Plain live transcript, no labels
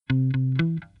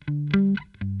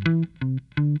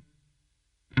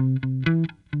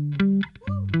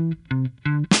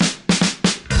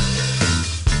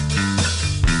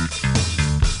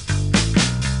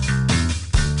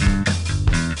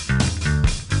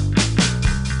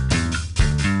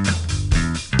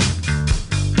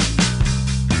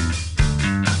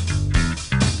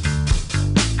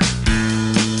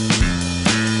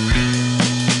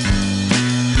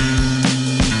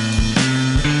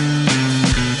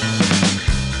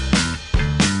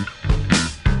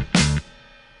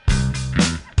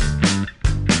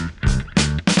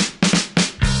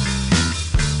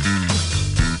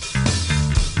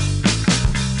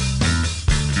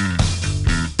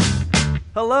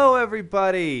Hello,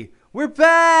 everybody. We're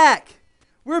back.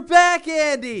 We're back,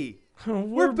 Andy.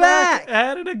 We're back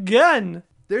at it again.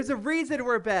 There's a reason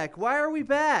we're back. Why are we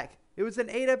back? It was an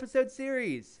 8-episode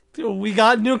series. We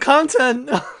got new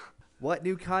content. What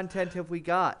new content have we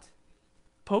got?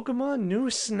 Pokemon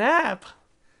New Snap.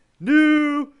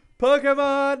 New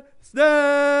Pokemon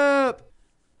Snap!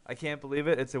 I can't believe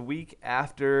it. It's a week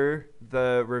after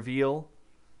the reveal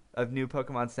of new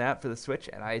Pokemon Snap for the Switch,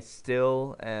 and I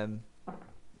still am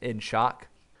in shock.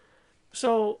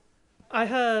 So, I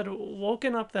had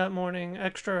woken up that morning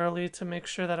extra early to make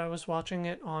sure that I was watching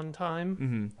it on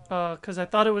time. Because I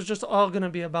thought it was just all going to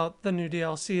be about the new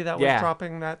DLC that was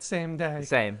dropping that same day.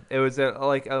 Same. It was a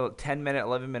 10-minute,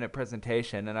 11-minute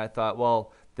presentation, and I thought,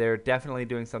 well, they're definitely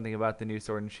doing something about the new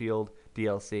Sword and Shield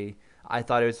DLC. I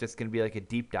thought it was just going to be like a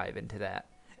deep dive into that.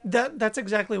 That's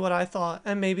exactly what I thought.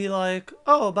 And maybe like,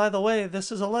 oh, by the way,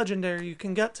 this is a legendary you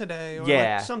can get today. Or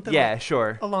like something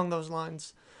along those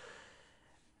lines.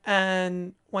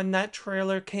 And when that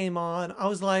trailer came on, I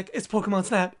was like, it's Pokemon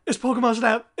Snap. It's Pokemon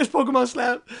Snap. It's Pokemon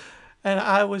Snap. And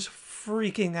I was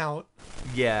freaking out.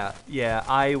 Yeah.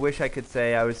 I wish I could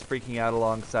say I was freaking out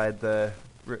alongside the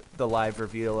live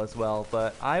reveal as well,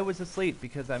 but I was asleep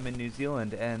because I'm in New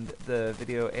Zealand and the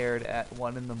video aired at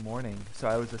 1 a.m, so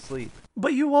I was asleep.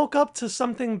 But you woke up to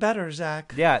something better,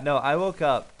 Zach. Yeah, no, I woke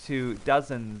up to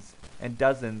dozens and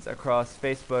dozens across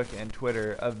Facebook and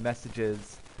Twitter of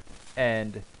messages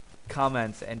and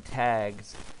comments and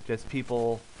tags, just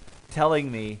people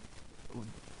telling me,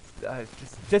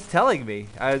 just telling me.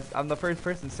 I'm the first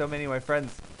person so many of my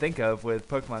friends think of with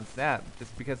Pokemon Snap,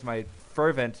 just because my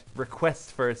fervent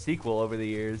requests for a sequel over the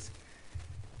years.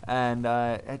 And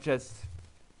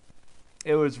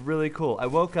it was really cool. I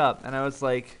woke up and I was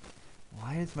like,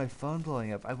 why is my phone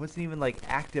blowing up? I wasn't even like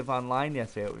active online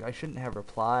yesterday. I shouldn't have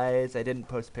replies. I didn't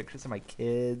post pictures of my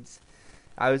kids.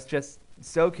 I was just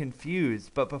so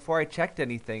confused. But before I checked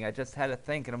anything, I just had to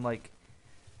think, and I'm like,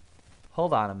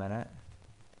 hold on a minute.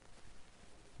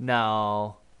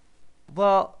 No.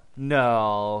 Well,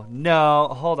 no.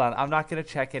 Hold on. I'm not going to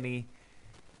check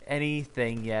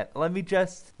anything yet. Let me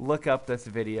just look up this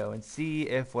video and see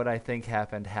if what I think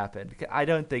happened. I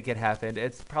don't think it happened.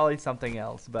 It's probably something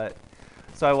else. But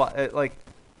so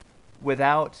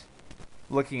without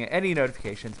looking at any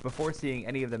notifications, before seeing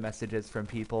any of the messages from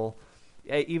people,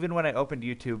 even when I opened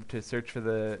YouTube to search for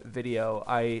the video,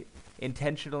 I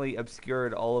intentionally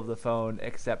obscured all of the phone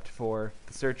except for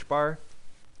the search bar,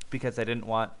 because I didn't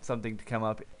want something to come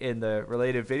up in the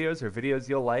related videos or videos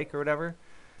you'll like or whatever.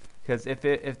 Because if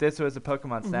this was a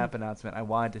Pokemon Snap announcement, I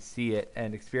wanted to see it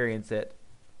and experience it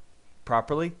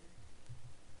properly.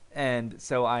 And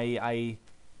so I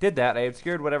did that. I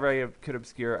obscured whatever I could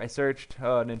obscure. I searched,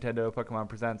 Nintendo Pokemon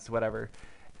Presents, whatever.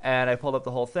 And I pulled up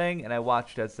the whole thing, and I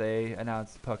watched as they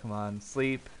announced Pokemon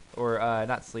Sleep, or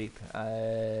not Sleep,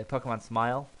 Pokemon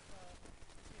Smile.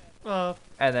 And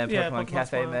then Pokemon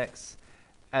Cafe Smile. Mix.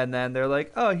 And then they're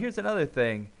like, oh, here's another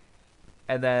thing.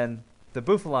 And then the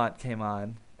Bouffalant came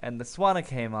on, and the Swanna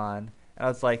came on, and I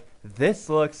was like, this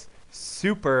looks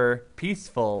super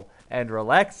peaceful and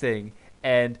relaxing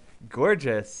and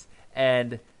gorgeous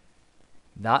and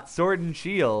not Sword and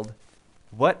Shield.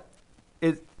 What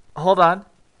is... Hold on.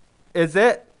 Is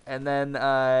it? And then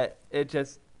it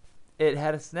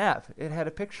had a snap. It had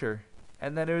a picture.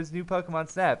 And then it was new Pokemon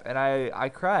Snap, and I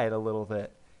cried a little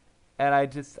bit. And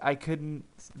I couldn't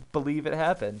believe it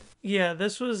happened. Yeah,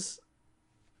 this was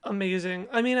amazing.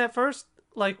 I mean, at first,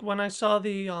 like, when I saw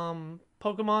the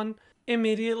Pokemon,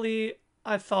 immediately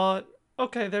I thought,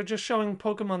 okay, they're just showing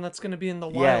Pokemon that's going to be in the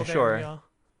wild area.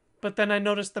 But then I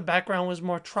noticed the background was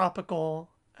more tropical,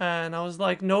 and I was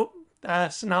like, nope,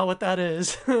 that's not what that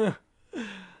is.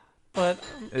 But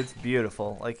it's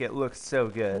beautiful. Like, it looks so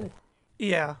good.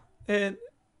 Yeah,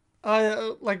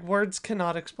 words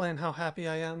cannot explain how happy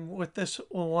I am with this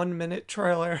 1-minute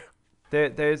trailer.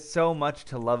 There's so much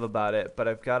to love about it, but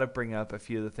I've got to bring up a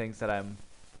few of the things that I'm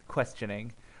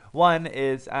questioning. One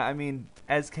is, I mean,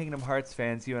 as Kingdom Hearts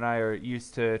fans, you and I are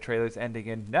used to trailers ending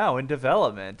in now in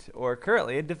development, or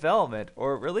currently in development,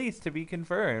 or released to be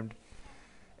confirmed.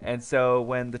 And so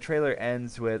when the trailer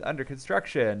ends with under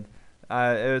construction,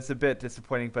 it was a bit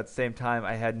disappointing, but at the same time,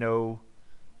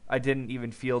 I didn't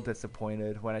even feel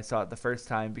disappointed when I saw it the first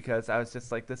time, because I was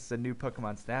just like, this is a new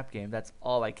Pokemon Snap game. That's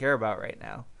all I care about right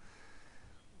now.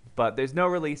 But there's no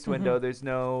release window. There's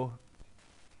no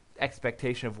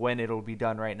expectation of when it'll be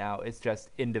done right now. It's just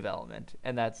in development,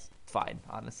 and that's fine,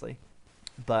 honestly.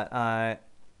 But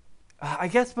I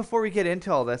guess before we get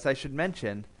into all this, I should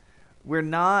mention we're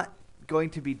not going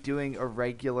to be doing a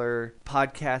regular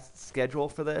podcast schedule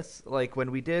for this. Like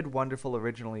when we did Wonderful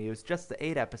originally, it was just the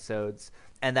 8 episodes,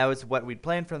 and that was what we'd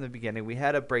planned from the beginning. We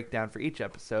had a breakdown for each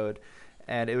episode,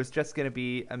 and it was just going to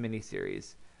be a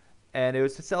mini-series. And it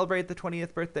was to celebrate the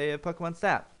 20th birthday of Pokemon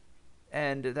Snap.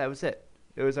 And that was it.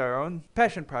 It was our own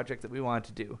passion project that we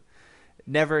wanted to do.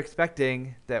 Never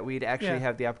expecting that we'd actually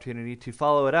have the opportunity to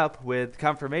follow it up with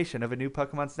confirmation of a new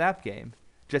Pokemon Snap game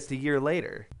just a year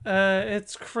later.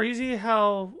 It's crazy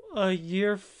how a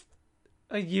year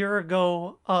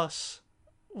ago us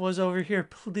was over here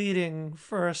pleading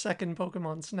for a second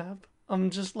Pokemon Snap. I'm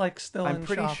just like still in shock. I'm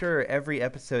pretty sure every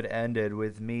episode ended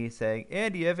with me saying,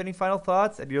 "Andy, you have any final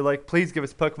thoughts?" And you're like, "Please give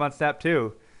us Pokemon Snap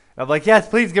 2." I'm like, "Yes,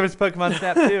 please give us Pokemon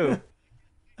Snap 2."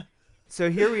 So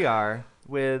here we are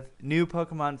with new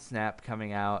Pokemon Snap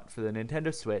coming out for the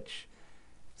Nintendo Switch.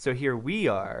 So here we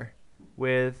are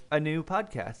with a new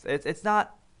podcast. It's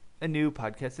not a new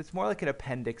podcast. It's more like an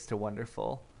appendix to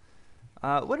Wonderful.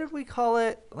 What did we call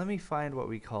it? Let me find what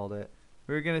we called it.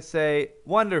 We were going to say,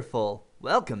 Wonderful,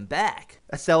 welcome back.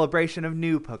 A celebration of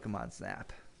new Pokemon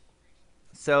Snap.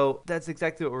 So that's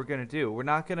exactly what we're going to do. We're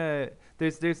not going to...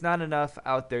 There's not enough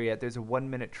out there yet. There's a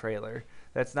 1-minute trailer.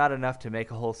 That's not enough to make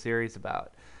a whole series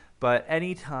about. But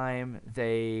anytime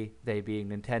they being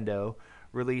Nintendo,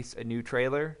 release a new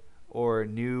trailer or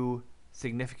new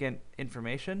significant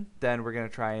information, then we're going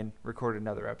to try and record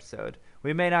another episode.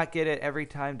 We may not get it every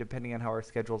time depending on how our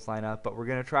schedules line up, but we're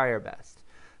going to try our best.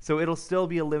 So it'll still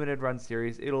be a limited run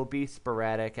series. It'll be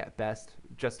sporadic at best,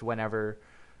 just whenever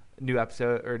new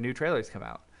episode or new trailers come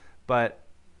out. But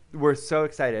we're so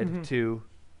excited to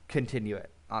continue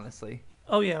it, honestly.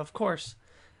 Oh yeah, of course.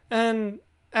 And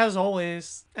as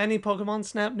always, any Pokemon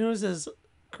Snap news is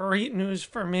great news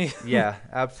for me. Yeah,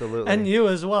 absolutely. And you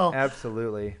as well.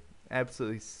 Absolutely.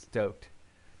 Absolutely stoked.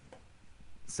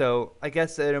 So I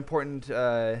guess an important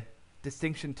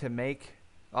distinction to make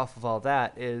off of all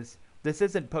that is this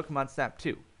isn't Pokemon Snap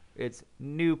 2. It's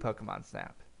new Pokemon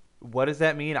Snap. What does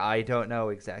that mean? I don't know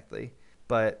exactly.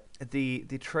 But the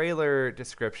trailer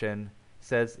description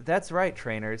says, "That's right,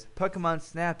 trainers. Pokemon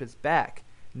Snap is back.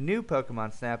 New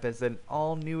Pokemon Snap is an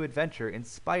all-new adventure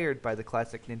inspired by the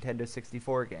classic Nintendo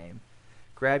 64 game.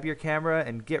 Grab your camera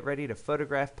and get ready to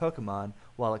photograph Pokemon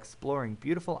while exploring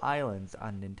beautiful islands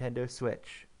on Nintendo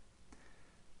Switch."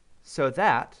 So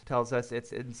that tells us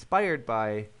it's inspired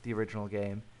by the original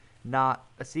game, not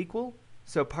a sequel.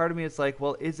 So part of me is like,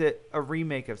 well, is it a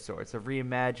remake of sorts, a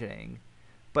reimagining?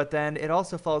 But then it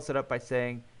also follows it up by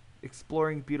saying,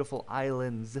 exploring beautiful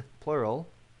islands, plural.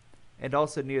 And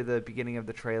also near the beginning of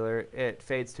the trailer, it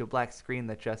fades to a black screen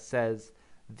that just says,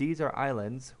 "These are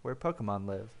islands where Pokemon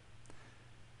live."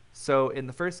 So in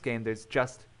the first game, there's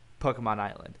just Pokemon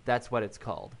Island. That's what it's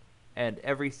called. And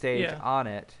every stage on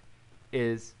it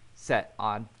is set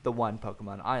on the one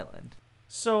Pokemon Island.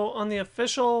 So on the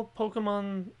official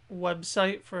Pokemon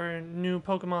website for new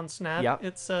Pokemon Snap,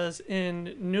 it says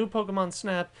in new Pokemon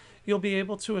Snap, you'll be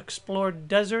able to explore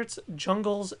deserts,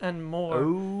 jungles, and more.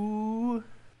 Ooh,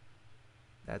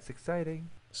 that's exciting.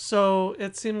 So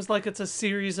it seems like it's a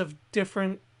series of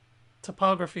different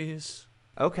topographies.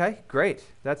 Okay, great.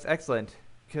 That's excellent.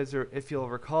 Because if you'll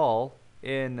recall,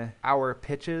 in our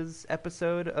pitches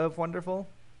episode of Wonderful,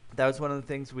 that was one of the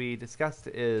things we discussed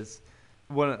is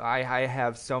I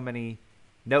have so many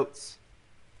notes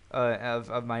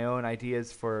of my own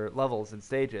ideas for levels and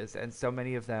stages, and so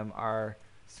many of them are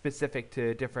specific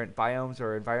to different biomes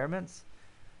or environments.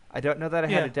 I don't know that I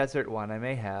had a desert one. I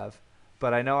may have,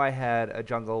 but I know I had a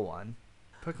jungle one.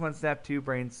 Pokemon Snap 2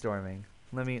 brainstorming.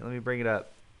 Let me bring it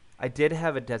up. I did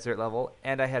have a desert level,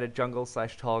 and I had a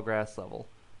jungle/tall grass level.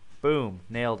 Boom,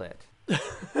 nailed it.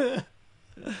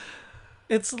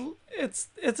 It's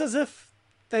as if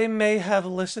they may have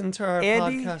listened to our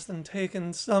podcast and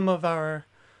taken some of our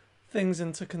things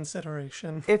into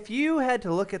consideration. If you had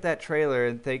to look at that trailer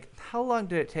and think, how long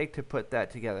did it take to put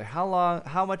that together?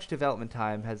 How much development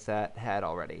time has that had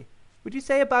already? Would you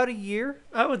say about a year?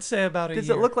 I would say about a year.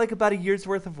 Does it look like about a year's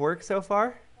worth of work so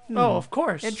far? Oh, of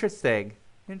course. Interesting.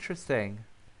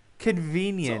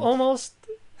 Convenient.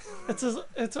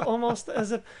 It's almost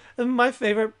as if my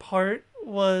favorite part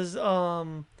was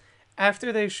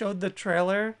after they showed the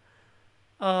trailer,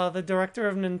 the director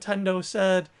of Nintendo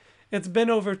said, "It's been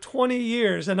over 20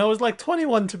 years," and I was like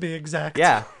 21 to be exact.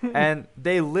 Yeah, and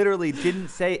they literally didn't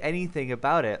say anything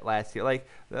about it last year. Like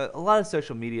a lot of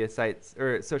social media sites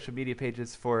or social media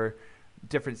pages for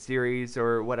different series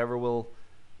or whatever will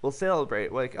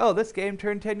celebrate. Like, oh, this game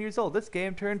turned 10 years old. This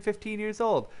game turned 15 years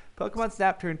old. Pokemon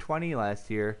Snap turned 20 last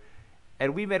year,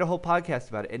 and we made a whole podcast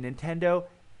about it. And Nintendo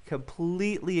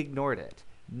completely ignored it.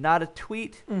 Not a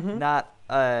tweet, Mm-hmm. not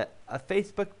a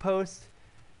Facebook post,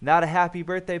 not a happy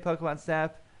birthday Pokemon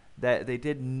Snap. That they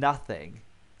did nothing.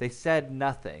 They said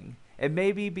nothing. And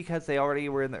maybe because they already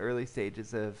were in the early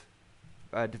stages of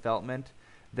development,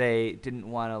 they didn't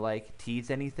want to like tease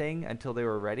anything until they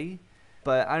were ready.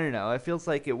 But I don't know. It feels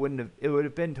like it would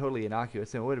have been totally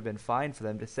innocuous, and it would have been fine for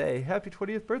them to say "Happy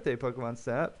 20th birthday, Pokemon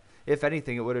Snap." If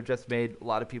anything, it would have just made a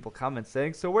lot of people comment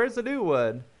saying, "So where's the new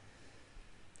one?"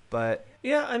 But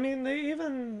Yeah, I mean they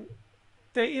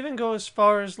even go as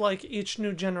far as like each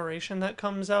new generation that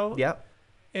comes out. yep.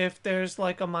 If there's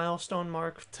like a milestone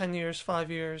mark, 10 years,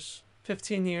 5 years,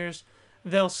 15 years,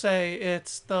 they'll say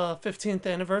it's the 15th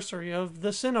anniversary of the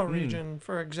Sinnoh region,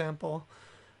 for example.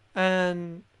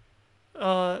 And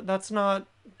that's not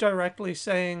directly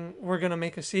saying we're going to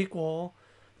make a sequel.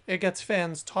 It gets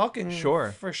fans talking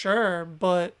Sure. for sure,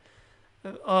 but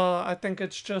I think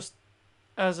it's just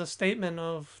as a statement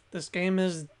of this game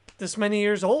is this many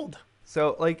years old.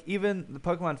 So, like, even the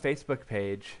Pokemon Facebook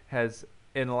page has,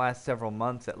 in the last several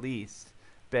months at least,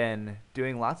 been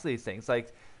doing lots of these things.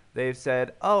 Like, they've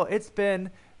said, oh, it's been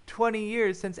 20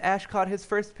 years since Ash caught his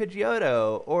first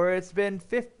Pidgeotto, or it's been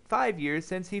 5 years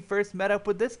since he first met up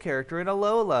with this character in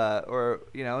Alola, or,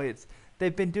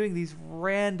 they've been doing these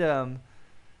random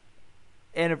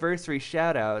anniversary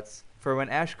shoutouts for when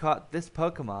Ash caught this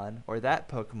Pokemon, or that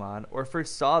Pokemon, or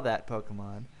first saw that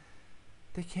Pokemon.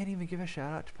 They can't even give a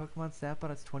shout out to Pokemon Snap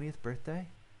on its 20th birthday?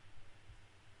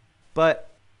 But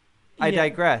I Yeah.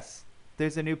 digress.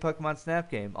 There's a new Pokemon Snap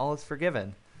game. All is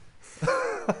forgiven.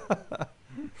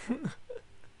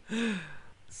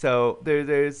 So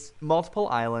there's multiple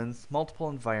islands, multiple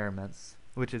environments,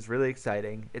 which is really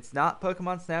exciting. It's not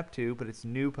Pokemon Snap 2, but it's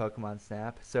new Pokemon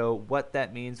Snap. So what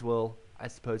that means we'll, I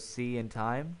suppose, see in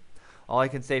time. All I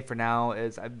can say for now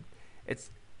is it's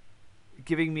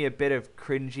giving me a bit of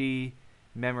cringy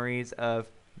memories of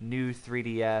new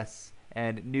 3DS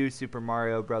and new Super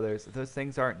Mario Brothers. Those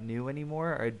things aren't new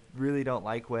anymore. I really don't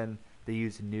like when they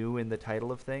use new in the title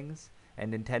of things.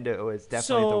 And Nintendo is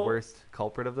definitely the worst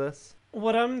culprit of this.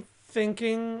 What I'm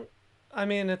thinking, I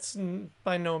mean, it's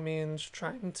by no means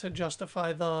trying to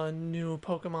justify the new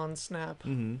Pokemon Snap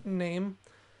name.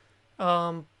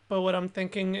 But what I'm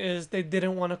thinking is they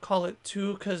didn't want to call it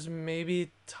 2 because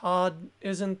maybe Todd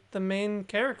isn't the main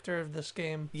character of this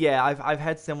game. Yeah, I've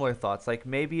had similar thoughts. Like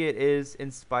maybe it is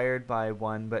inspired by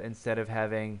 1, but instead of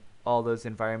having all those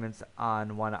environments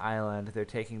on one island, they're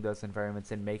taking those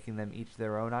environments and making them each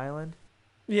their own island.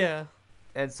 Yeah.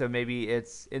 And so maybe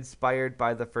it's inspired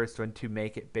by the first one to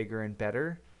make it bigger and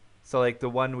better. So like the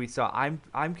one we saw,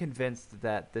 I'm convinced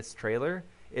that this trailer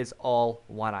is all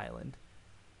one island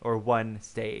or one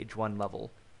stage, one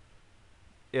level.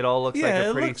 It all looks like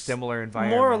a pretty similar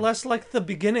environment. More or less like the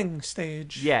beginning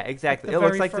stage. Yeah, exactly. Like it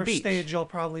looks like the first beach. stage you'll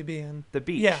probably be in. The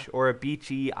beach, Yeah. or a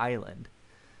beachy island.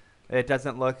 It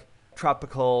doesn't look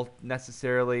tropical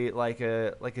necessarily like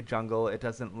a jungle. It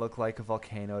doesn't look like a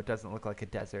volcano. It doesn't look like a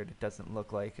desert. It doesn't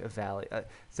look like a valley.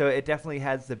 So it definitely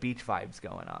has the beach vibes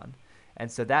going on.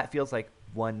 And so that feels like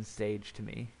one stage to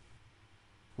me.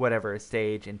 Whatever a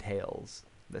stage entails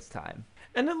this time.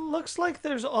 And it looks like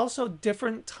there's also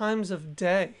different times of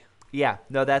day. Yeah,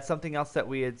 no, that's something else that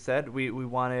we had said. We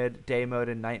wanted day mode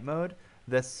and night mode.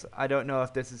 This, I don't know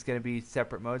if this is going to be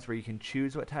separate modes where you can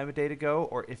choose what time of day to go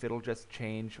or if it'll just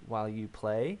change while you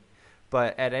play.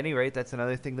 But at any rate, that's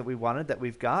another thing that we wanted that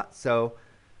we've got. So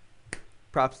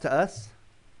props to us.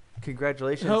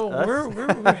 Congratulations, us.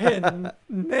 We're hitting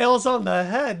nails on the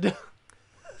head.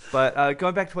 But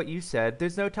going back to what you said,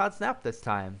 there's no Todd Snap this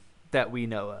time that we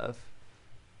know of.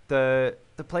 The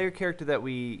player character that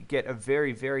we get a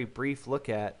very, very brief look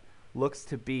at looks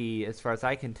to be, as far as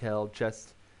I can tell,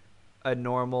 just a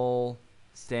normal,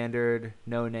 standard,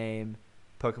 no-name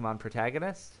Pokemon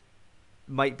protagonist.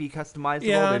 Might be customizable.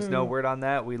 Yeah, There's no word on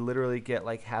that. We literally get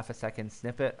like half a second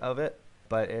snippet of it.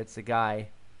 But it's a guy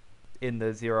in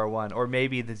the 01. Or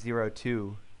maybe the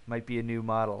 02. Might be a new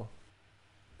model.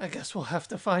 I guess we'll have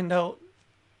to find out.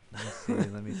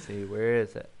 Let me see. Where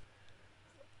is it?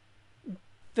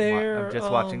 I'm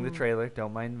just watching the trailer.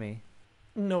 Don't mind me.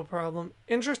 No problem.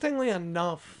 Interestingly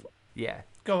enough, Yeah.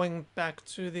 going back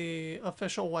to the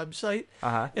official website,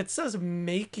 Uh-huh. it says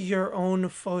make your own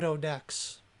photo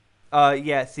decks.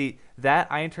 Yeah, see, that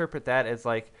I interpret that as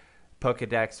like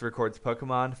Pokedex records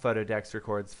Pokemon, Photodex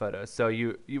records photos. So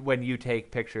you when you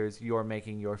take pictures, you're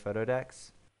making your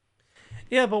Photodex.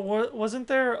 Yeah, but wasn't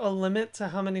there a limit to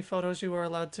how many photos you were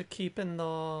allowed to keep in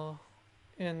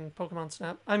Pokemon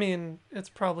Snap? I mean, it's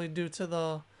probably due to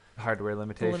the Hardware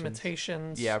limitations.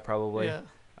 limitations. Yeah, probably. Yeah.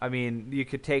 I mean, you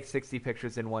could take 60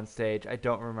 pictures in one stage. I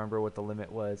don't remember what the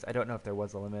limit was. I don't know if there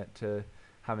was a limit to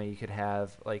how many you could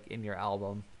have like in your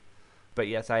album. But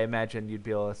yes, I imagine you'd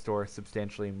be able to store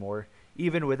substantially more.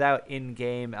 Even without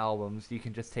in-game albums, you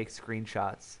can just take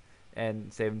screenshots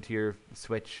and save them to your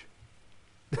Switch.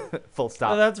 Full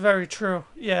stop. Oh, that's very true.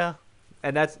 Yeah.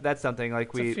 And that's something like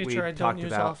It's a feature I don't talked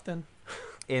use about often.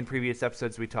 in previous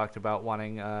episodes. We talked about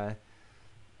wanting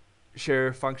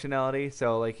share functionality,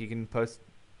 so like you can post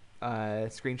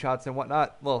screenshots and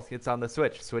whatnot. Well, it's on the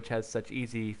Switch. Switch has such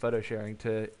easy photo sharing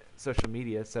to social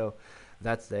media, so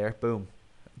that's there. Boom.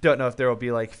 Don't know if there will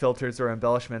be like filters or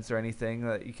embellishments or anything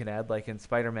that you can add like in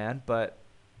Spider-Man, but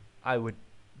I would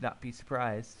not be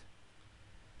surprised.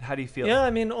 How do you feel? Yeah,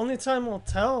 I mean, only time will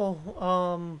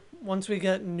tell once we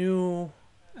get new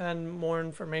and more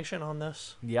information on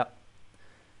this. Yep.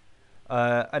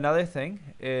 Another thing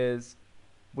is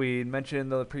we mentioned in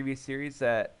the previous series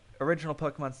that original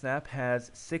Pokemon Snap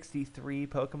has 63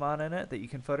 Pokemon in it that you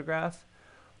can photograph.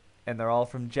 And they're all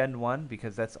from Gen 1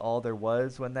 because that's all there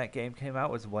was when that game came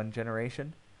out, was one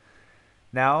generation.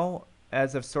 Now,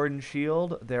 as of Sword and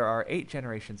Shield, there are 8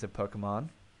 generations of Pokemon.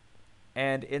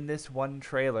 And in this one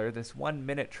trailer, this 1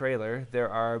 minute trailer, there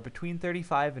are between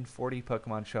 35 and 40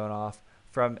 Pokemon shown off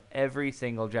from every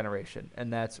single generation.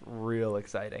 And that's real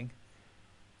exciting.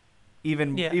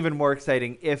 Even more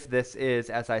exciting if this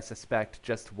is, as I suspect,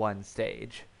 just one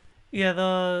stage. Yeah,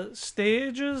 the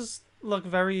stages look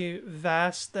very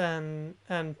vast and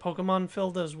Pokemon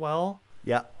filled as well.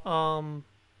 Yeah.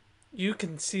 You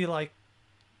can see like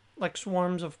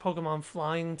swarms of Pokemon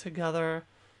flying together.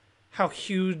 How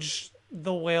huge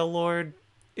the Wailord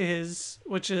is,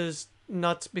 which is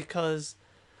nuts because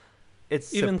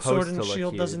It's even supposed Sword and to look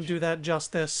Shield huge. doesn't do that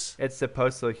justice. It's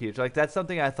supposed to look huge. Like, that's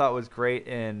something I thought was great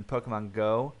in Pokemon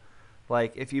Go.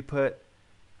 Like, if you put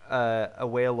a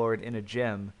Wailord in a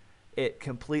gym, it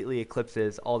completely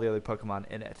eclipses all the other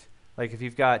Pokemon in it. Like, if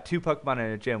you've got 2 Pokemon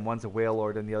in a gym, one's a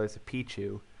Wailord and the other's a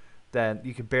Pichu, then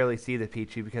you can barely see the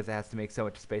Pichu because it has to make so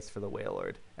much space for the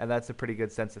Wailord. And that's a pretty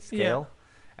good sense of scale.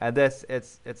 Yeah. And this,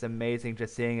 it's amazing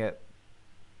just seeing it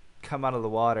come out of the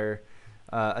water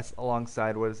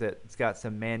alongside, what is it? It's got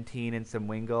some Mantine and some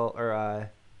Wingull, or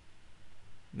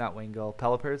not Wingull,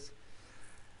 Pelipper's.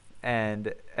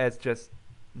 And it's just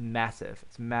massive.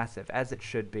 It's massive, as it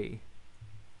should be.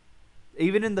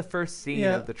 Even in the first scene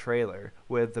of the trailer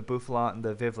with the Bouffalant and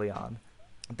the Vivillon,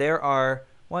 there are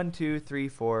 1, 2, 3,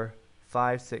 4,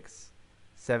 5, 6,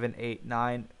 7, 8,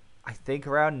 9, I think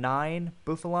around 9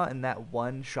 Bouffalant in that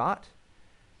one shot.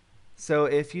 So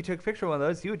if you took a picture of one of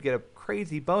those, you would get a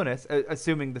crazy bonus,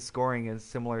 assuming the scoring is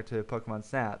similar to Pokemon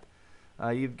Snap.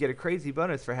 You'd get a crazy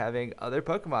bonus for having other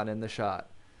Pokemon in the shot.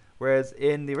 Whereas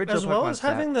in the original Pokemon Snap... As well as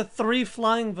having the 3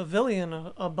 flying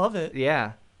Pavilion above it.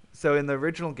 Yeah. So in the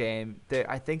original game,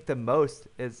 I think the most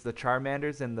is the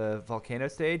Charmanders in the Volcano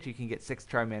stage. You can get 6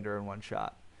 Charmander in one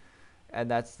shot.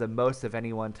 And that's the most of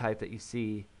any one type that you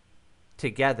see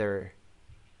together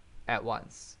at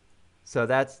once. So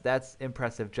that's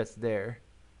impressive just there.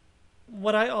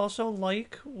 What I also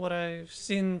like, what I've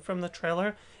seen from the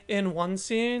trailer, in one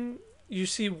scene, you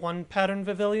see one pattern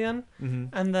Pavilion,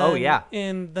 and then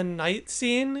in the night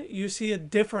scene, you see a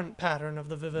different pattern of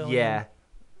the Pavilion. Yeah.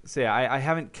 So yeah, I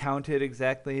haven't counted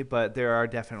exactly, but there are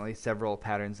definitely several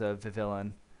patterns of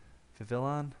Vivillon.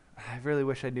 Vivillon? I really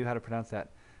wish I knew how to pronounce that.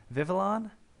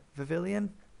 Vivillon? Vivillon?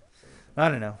 I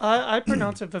don't know. I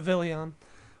pronounce it Pavilion.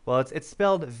 Well, it's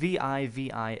spelled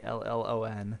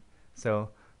Vivillon. So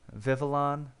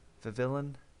Vivillon?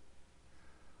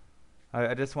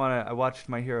 I just want to... I watched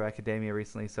My Hero Academia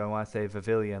recently, so I want to say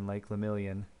Vivillon, like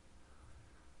Lemillion.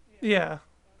 Yeah,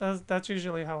 that's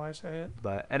usually how I say it.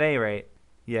 But at any rate...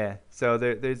 Yeah, so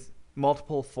there's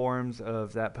multiple forms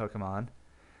of that Pokemon.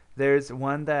 There's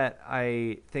one that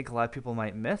I think a lot of people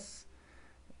might miss.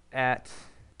 At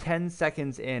 10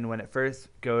 seconds in, when it first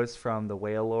goes from the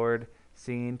Wailord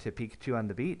scene to Pikachu on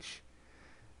the beach,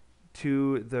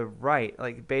 to the right,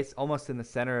 like almost in the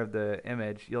center of the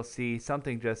image, you'll see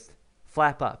something just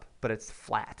flap up, but it's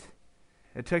flat.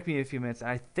 It took me a few minutes,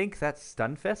 and I think that's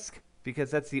Stunfisk,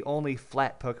 because that's the only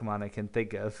flat Pokemon I can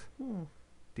think of.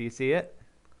 Do you see it?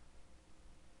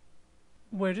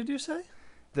 Where did you say?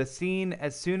 The scene,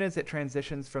 as soon as it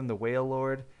transitions from the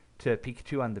Wailord to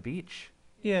Pikachu on the beach.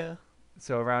 Yeah.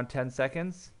 So around 10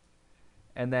 seconds.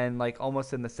 And then like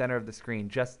almost in the center of the screen,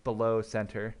 just below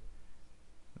center.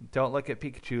 Don't look at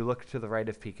Pikachu, look to the right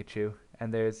of Pikachu.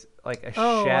 And there's like a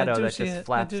shadow that just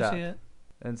flaps up. See it.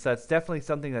 And so it's definitely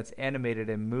something that's animated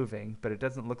and moving, but it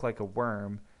doesn't look like a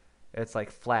worm. It's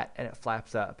like flat and it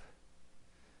flaps up.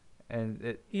 and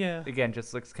it Yeah. again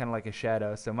just looks kind of like a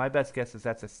shadow. So my best guess is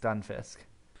that's a Stunfisk.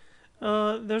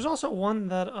 There's also one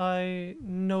that I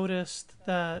noticed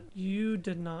that you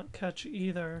did not catch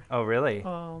either. Oh, really?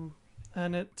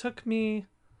 And it took me.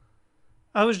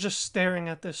 I was just staring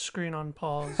at this screen on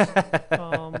pause.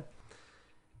 um,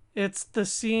 it's the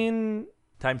scene.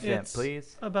 Timestamp, It's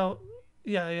please. about.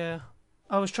 Yeah.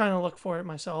 I was trying to look for it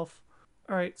myself.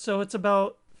 All right, so it's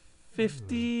about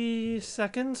 50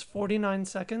 seconds, 49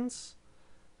 seconds.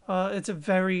 It's a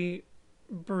very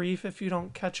brief if you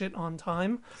don't catch it on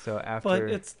time. So after, But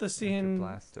it's the after scene.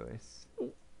 Blastoise.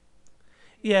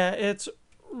 Yeah, it's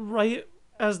right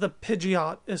as the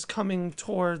Pidgeot is coming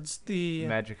towards the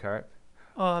Magikarp.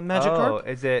 Magikarp. Oh,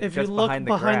 is it If just you look behind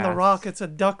behind the the grass? rock, it's a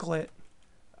ducklet.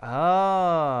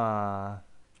 Ah.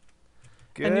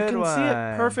 Good And you can see it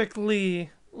one.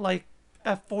 perfectly, like,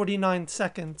 at 49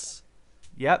 seconds.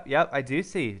 Yep, I do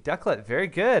see. Ducklet, very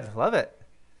good. Love it.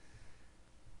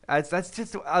 That's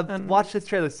just, I've And- watched this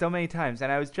trailer so many times,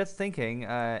 and I was just thinking,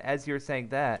 as you were saying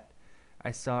that,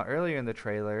 I saw earlier in the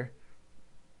trailer,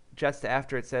 just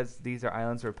after it says these are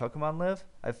islands where Pokemon live,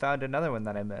 I found another one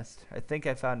that I missed. I think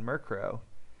I found Murkrow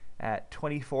at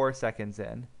 24 seconds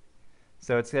in.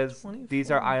 So it says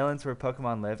these are 24. islands where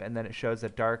Pokemon live, and then it shows a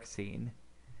dark scene.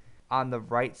 On the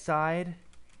right side,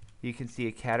 you can see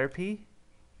a Caterpie.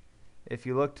 If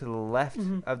you look to the left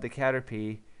Mhm. of the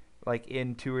Caterpie, like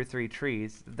in 2 or 3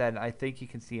 trees, then I think you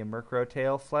can see a Murkrow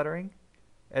tail fluttering.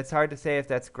 It's hard to say if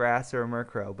that's grass or a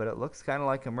Murkrow, but it looks kind of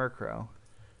like a Murkrow,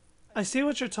 I see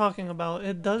what you're talking about.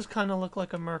 It does kind of look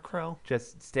like a Murkrow.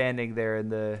 just standing there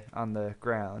on the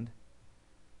ground.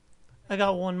 I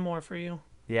got one more for you.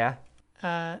 Yeah?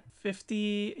 At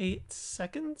 58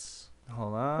 seconds,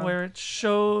 Hold on. where it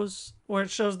shows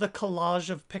the collage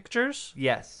of pictures.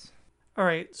 Yes. All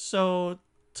right, so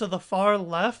to the far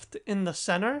left in the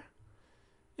center,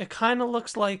 it kind of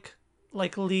looks like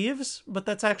leaves, but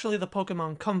that's actually the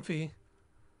Pokemon Comfey,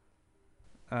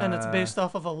 and it's based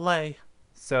off of a lei.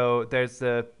 So there's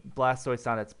the Blastoise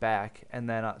on its back, and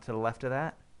then to the left of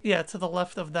that? Yeah, to the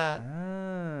left of that.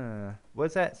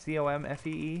 What's that?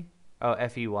 COMFEE? Oh,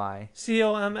 FEY.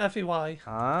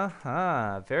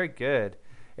 COMFEY. Very good.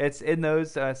 It's in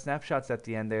those snapshots at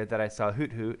the end there that I saw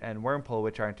Hoot Hoot and Wurmple,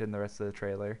 which aren't in the rest of the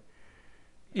trailer.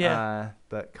 Yeah.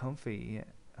 But Comfey. Yeah.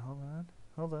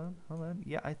 Hold on.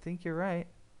 Yeah, I think you're right.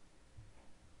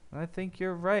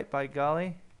 By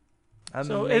golly.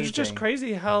 So it's just Amazing.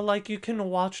 crazy how like you can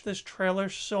watch this trailer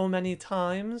so many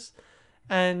times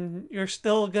and you're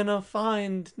still gonna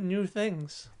find new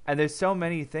things. And there's so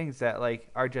many things that like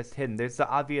are just hidden. There's the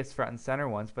obvious front and center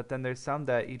ones, but then there's some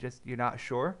that you're not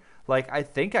sure. Like I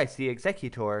think I see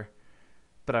Executor,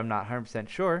 but I'm not 100%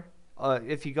 sure.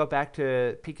 If you go back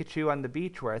to Pikachu on the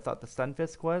beach where I thought the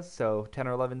Stunfisk was, so 10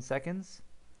 or 11 seconds,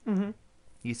 Mhm.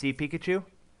 you see Pikachu?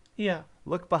 Yeah.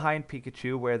 Look behind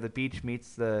Pikachu where the beach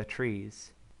meets the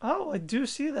trees. Oh, I do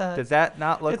see that. Does that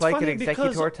not look It's like an funny because-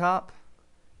 Executor top?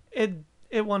 It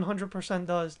 100%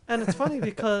 does. And it's funny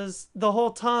because the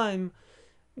whole time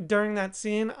during that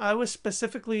scene, I was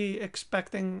specifically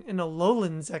expecting an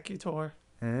Alolan Executor.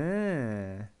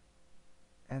 And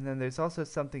then there's also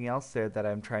something else there that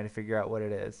I'm trying to figure out what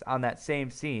it is. On that same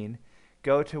scene,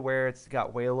 go to where it's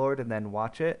got Wailord and then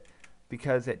watch it,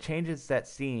 because it changes that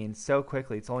scene so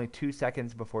quickly. It's only 2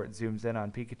 seconds before it zooms in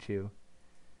on Pikachu.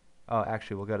 Oh,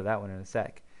 actually, we'll go to that one in a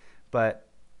sec. But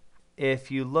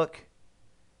if you look,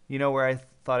 you know where I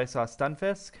thought I saw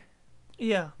Stunfisk?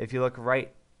 Yeah. If you look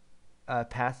right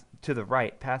past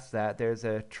that, there's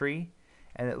a tree,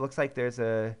 and it looks like there's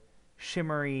a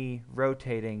shimmery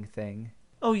rotating thing.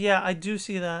 Oh yeah, I do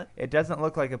see that. It doesn't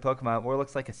look like a Pokemon, it more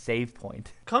looks like a save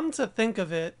point. Come to think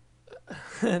of it,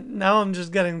 now I'm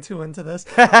just getting too into this.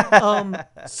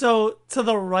 So to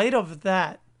the right of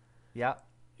that, Yep.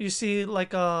 you see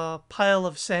like a pile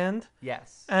of sand,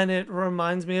 Yes. and it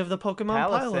reminds me of the Pokemon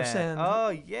pile of sand. Oh,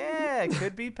 yeah. It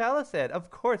could be Palisand.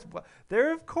 Of course.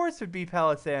 There, of course, would be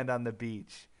Palisand on the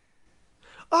beach.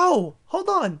 Oh, hold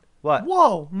on. What?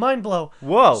 Whoa, mind blow.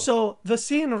 Whoa. So the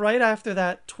scene right after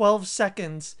that, 12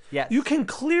 seconds, Yes. you can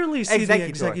clearly see the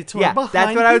Executor Yeah, behind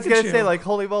that's what I was going to Pikachu. say. Like,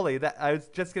 holy moly. I was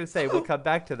just going to say, we'll come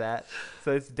back to that.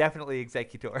 So it's definitely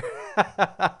Executor.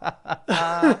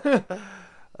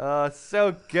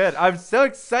 So good. I'm so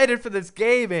excited for this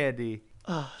game, Andy.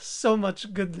 So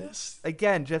much goodness.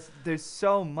 Again, just there's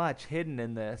so much hidden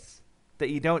in this that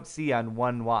you don't see on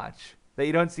one watch, that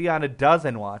you don't see on a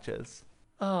dozen watches.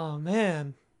 Oh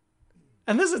man.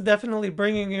 And this is definitely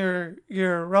bringing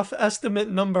your rough estimate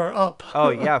number up. Oh,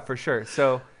 yeah, for sure.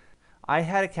 So I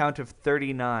had a count of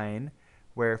 39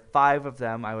 where 5 of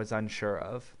them I was unsure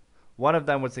of. One of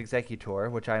them was Executor,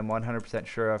 which I am 100%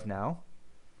 sure of now.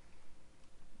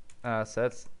 So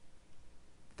that's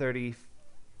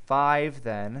 35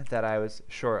 then that I was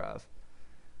sure of.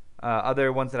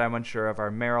 Other ones that I'm unsure of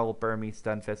are Meryl, Burmy,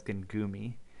 Stunfisk, and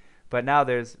Goomy. But now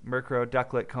there's Murkrow,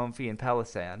 Ducklet, Comfey, and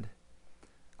Palisand.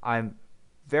 I'm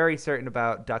very certain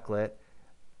about Ducklet,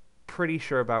 pretty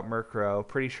sure about Murkrow,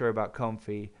 pretty sure about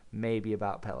Comfey, maybe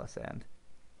about Palisand.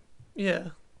 Yeah.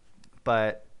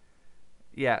 But,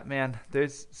 yeah, man,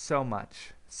 there's so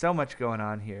much going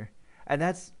on here. And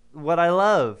that's what I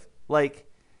love. Like,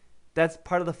 that's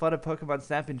part of the fun of Pokemon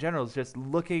Snap in general, is just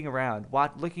looking around,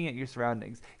 looking at your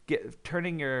surroundings,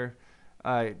 turning your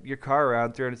car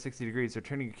around 360 degrees, or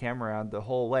turning your camera around the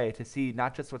whole way to see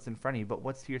not just what's in front of you, but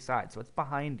what's to your sides, what's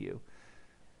behind you,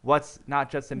 what's not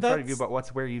just in front of you, but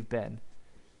what's where you've been.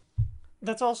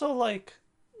 That's also like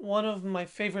one of my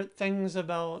favorite things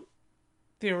about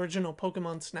the original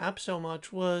Pokemon Snap so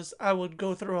much was I would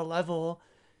go through a level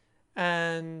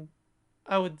and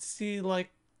I would see like,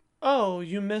 oh,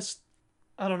 you missed,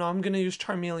 I don't know, I'm going to use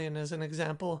Charmeleon as an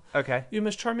example. Okay. You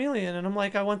missed Charmeleon, and I'm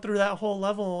like, I went through that whole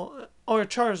level, or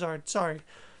Charizard, sorry.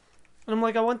 And I'm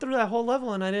like, I went through that whole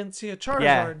level and I didn't see a Charizard,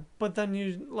 Yeah. but then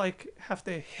you like have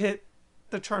to hit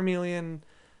the Charmeleon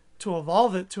to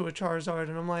evolve it to a Charizard,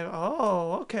 and I'm like,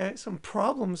 oh, okay, some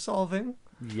problem solving.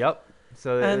 Yep.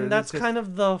 So And that's kind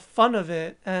of the fun of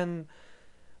it, and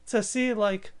to see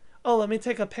like, oh, let me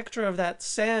take a picture of that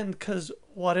sand, because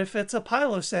what if it's a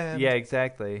pile of sand? Yeah,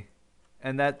 exactly.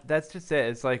 And that's just it.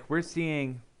 It's like we're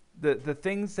seeing the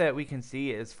things that we can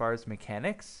see as far as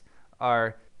mechanics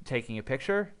are taking a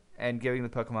picture and giving the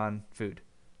Pokemon food.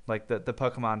 Like the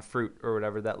Pokemon fruit or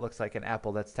whatever that looks like an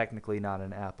apple that's technically not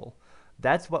an apple.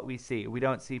 That's what we see. We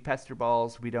don't see pester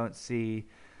balls. We don't see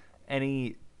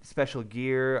any special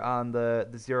gear on the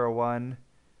 0-1.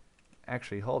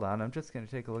 Actually, hold on. I'm just going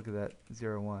to take a look at that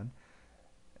 0-1.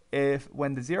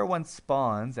 When the 0-1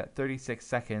 spawns at 36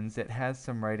 seconds, it has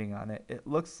some writing on it. It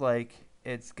looks like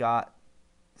it's got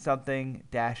something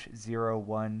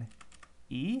 -01E.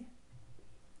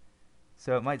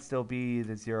 So it might still be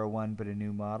the 0-1, but a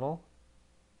new model.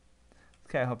 I was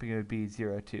kind of hoping it would be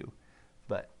 0-2.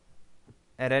 But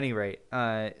at any rate,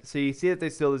 so you see that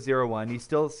there's still the 0-1. You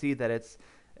still see that it's,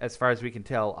 as far as we can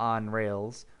tell, on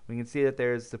rails. We can see that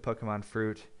there's the Pokemon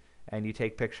fruit, and you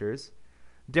take pictures.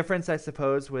 Difference, I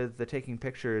suppose, with the taking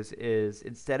pictures is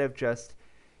instead of just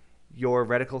your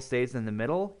reticle stays in the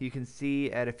middle, you can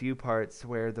see at a few parts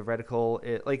where the reticle,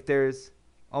 like there's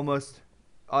almost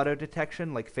auto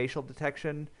detection, like facial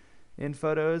detection in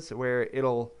photos, where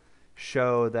it'll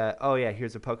show that, oh yeah,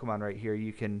 here's a Pokemon right here,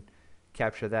 you can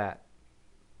capture that.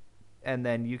 And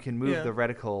then you can move the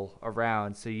reticle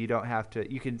around, so you don't have to,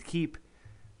 you can keep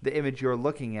the image you're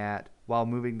looking at while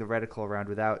moving the reticle around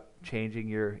without changing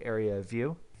your area of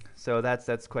view. So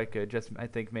that's quite good. Just, I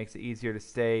think, makes it easier to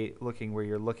stay looking where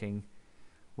you're looking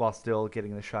while still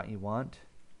getting the shot you want.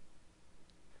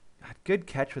 God, good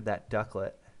catch with that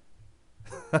Ducklet.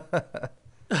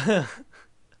 I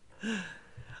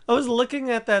was looking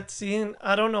at that scene.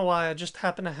 I don't know why. I just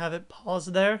happened to have it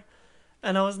paused there.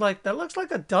 And I was like, that looks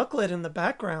like a Ducklet in the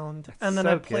background. And then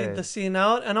so I played good. the scene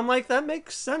out, and I'm like, that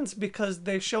makes sense because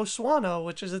they show Swano,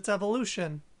 which is its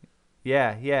evolution.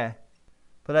 Yeah.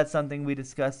 But that's something we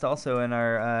discussed also in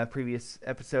our previous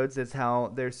episodes, is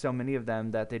how there's so many of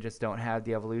them that they just don't have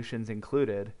the evolutions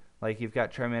included. Like, you've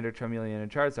got Charmander, Charmeleon,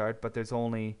 and Charizard, but there's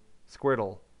only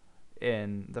Squirtle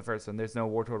in the first one. There's no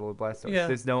Wartortle or Blastoise. Yeah.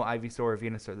 There's no Ivysaur or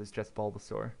Venusaur. There's just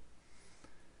Bulbasaur.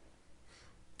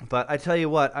 But I tell you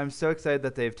what, I'm so excited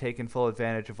that they've taken full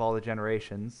advantage of all the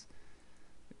generations.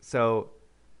 So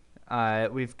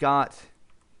we've got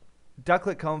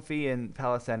Ducklet, Comfey, and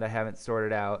Palisand I haven't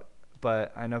sorted out,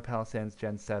 but I know Palisand's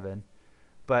Gen 7.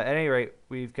 But at any rate,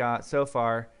 we've got, so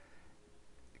far,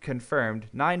 confirmed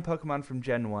 9 Pokemon from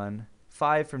Gen 1,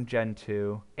 5 from Gen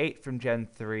 2, 8 from Gen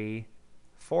 3,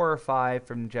 4 or 5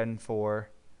 from Gen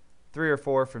 4, 3 or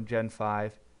 4 from Gen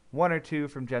 5, 1 or 2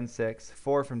 from Gen 6,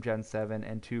 4 from Gen 7,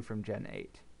 and 2 from Gen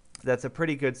 8. That's a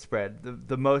pretty good spread.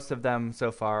 The most of them so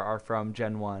far are from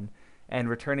Gen 1. And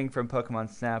returning from Pokemon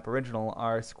Snap Original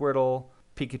are Squirtle,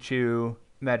 Pikachu,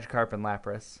 Magikarp, and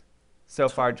Lapras. So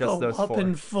far, just those 4. Up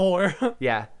in 4.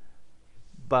 Yeah.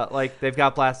 But, like, they've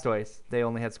got Blastoise. They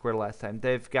only had Squirtle last time.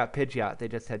 They've got Pidgeot. They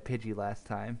just had Pidgey last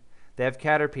time. They have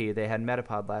Caterpie. They had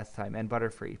Metapod last time. And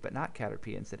Butterfree, but not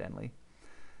Caterpie, incidentally.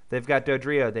 They've got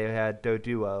Dodrio. They had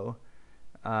Doduo.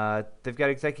 They've got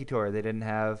Executor. They didn't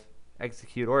have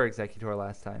Execute or Executor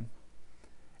last time.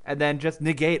 And then just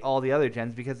negate all the other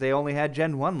gens because they only had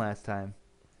Gen 1 last time.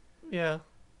 Yeah.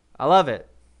 I love it.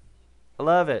 I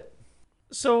love it.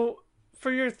 So,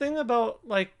 for your thing about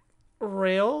like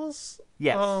rails,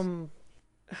 Yes.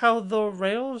 how the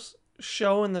rails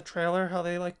show in the trailer how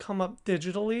they like come up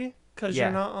digitally because you're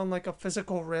Yeah. not on like a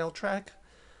physical rail track.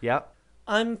 Yep.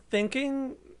 I'm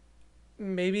thinking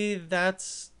maybe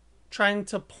that's trying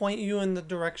to point you in the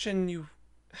direction you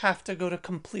have to go to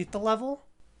complete the level.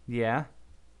 Yeah.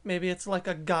 Maybe it's like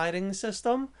a guiding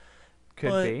system, Could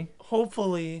but be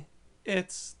hopefully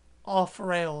it's off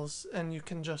rails and you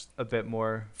can just a bit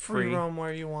more free free. roam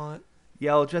where you want.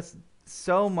 Yeah, well, just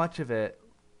so much of it,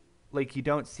 like you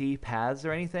don't see paths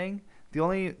or anything.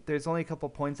 There's only a couple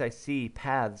points I see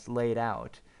paths laid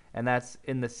out, and that's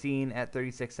in the scene at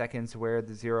 36 seconds where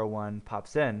the 01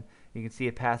 pops in. You can see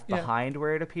a path Yeah. behind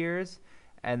where it appears,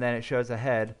 and then it shows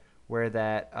ahead where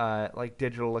that like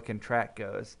digital looking track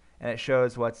goes, and it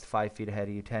shows what's 5 feet ahead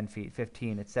of you, 10 feet,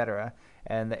 15, etc.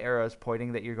 And the arrows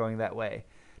pointing that you're going that way.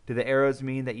 Do the arrows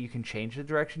mean that you can change the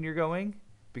direction you're going?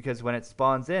 Because when it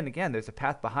spawns in, again, there's a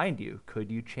path behind you.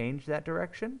 Could you change that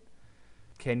direction?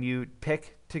 Can you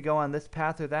pick to go on this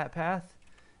path or that path?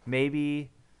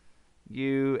 Maybe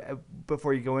you,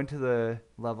 before you go into the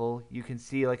level, you can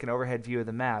see like an overhead view of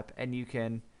the map, and you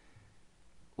can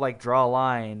like draw a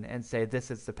line and say, this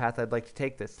is the path I'd like to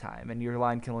take this time. And your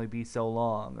line can only be so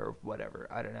long or whatever.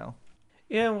 I don't know.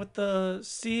 Yeah, with the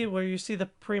sea where you see the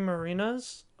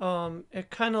pre-marinas, it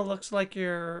kind of looks like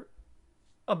you're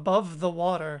above the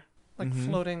water, like Mm-hmm.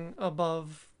 floating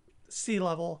above sea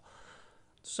level.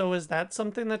 So is that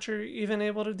something that you're even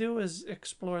able to do? Is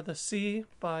explore the sea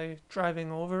by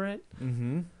driving over it?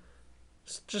 Mm-hmm.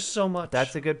 It's just so much.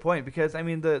 That's a good point, because I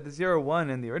mean the 01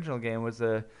 in the original game was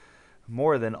a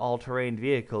more than all-terrain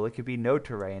vehicle. It could be no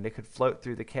terrain. It could float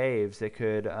through the caves. It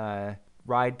could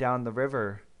ride down the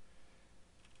river.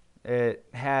 It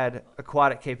had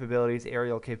aquatic capabilities,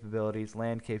 aerial capabilities,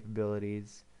 land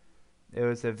capabilities. It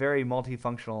was a very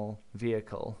multifunctional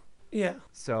vehicle. Yeah.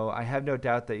 So I have no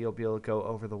doubt that you'll be able to go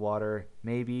over the water,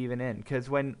 maybe even in. Because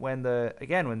when the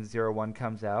 01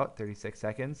 comes out, 36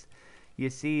 seconds, you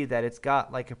see that it's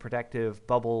got like a protective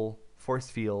bubble force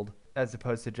field as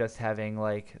opposed to just having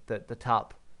like the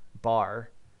top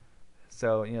bar.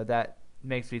 So, that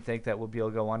makes me think that we'll be able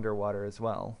to go underwater as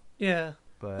well. Yeah.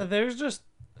 But There's just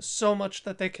so much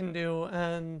that they can do,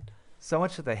 and so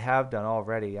much that they have done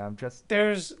already. I'm just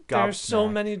there's so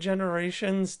gobsmacked. many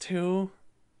generations too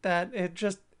that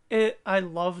it I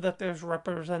love that there's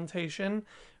representation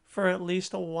for at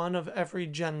least one of every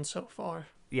gen so far.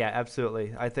 Yeah,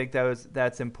 absolutely. I think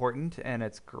that's important, and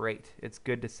it's great. It's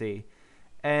good to see.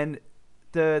 And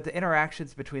the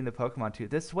interactions between the Pokemon too.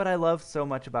 This is what I love so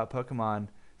much about Pokemon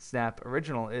Snap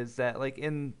Original, is that like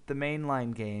in the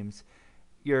mainline games,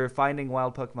 you're finding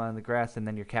wild Pokemon in the grass and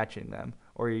then you're catching them,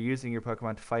 or you're using your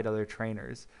Pokemon to fight other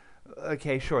trainers.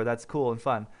 Okay, sure, that's cool and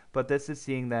fun, but this is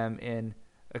seeing them in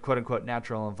a quote unquote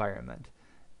natural environment.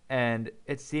 And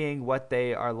it's seeing what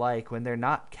they are like when they're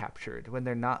not captured, when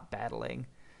they're not battling.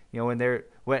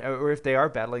 Or if they are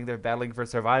battling, they're battling for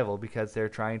survival because they're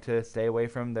trying to stay away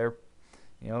from their,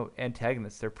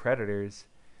 antagonists, their predators.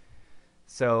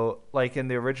 So, like in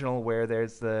the original, where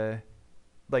there's the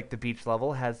beach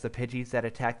level has the Pidgeys that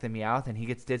attack the Meowth, and he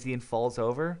gets dizzy and falls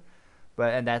over.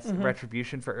 And that's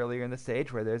retribution for earlier in the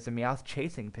stage where there's a Meowth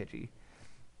chasing Pidgey.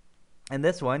 And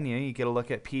this one, you get a look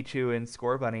at Pichu and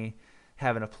Scorbunny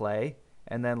having a play,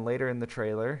 and then later in the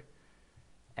trailer,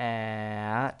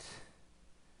 at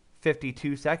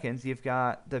 52 seconds, you've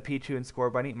got the Pichu and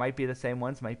Scorbunny. It might be the same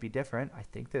ones, might be different. I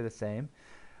think they're the same.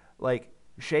 Like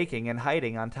shaking and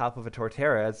hiding on top of a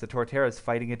Torterra as the Torterra is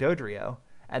fighting a Dodrio.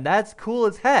 And that's cool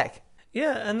as heck.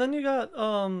 Yeah, and then you got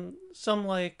some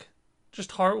like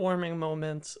just heartwarming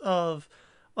moments of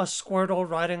a Squirtle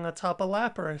riding atop a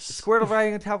Lapras. Squirtle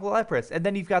riding on top of Lapras. And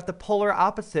then you've got the polar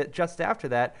opposite just after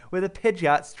that, with a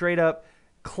Pidgeot straight up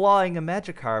clawing a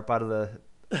Magikarp out of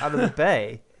the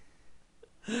bay.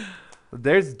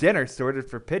 There's dinner sorted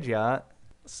for Pidgeot.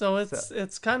 So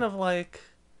it's kind of like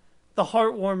the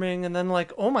heartwarming, and then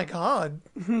like, oh my god,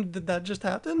 did that just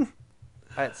happen?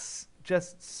 It's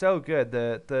just so good.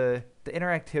 The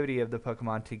interactivity of the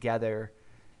Pokemon together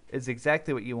is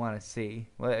exactly what you want to see.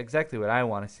 Well, exactly what I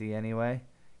want to see anyway.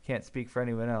 Can't speak for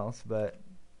anyone else, but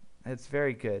it's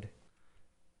very good.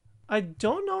 I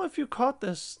don't know if you caught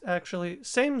this actually.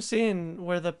 Same scene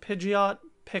where the Pidgeot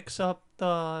picks up the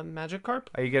Magikarp.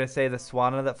 Are you going to say the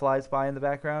Swanna that flies by in the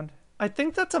background? I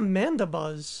think that's a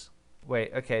Mandibuzz.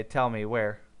 Wait, okay, tell me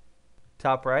where.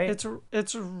 Top right?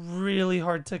 It's really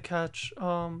hard to catch.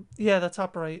 Yeah, the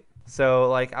top right. So,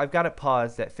 like, I've got it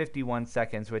paused at 51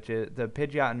 seconds, which is the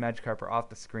Pidgeot and Magikarp are off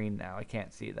the screen now. I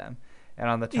can't see them. And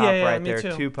on the top Yeah, right, me there too.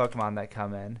 are two Pokemon that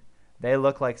come in. They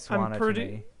look like Swanna to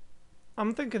me.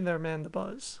 I'm thinking they're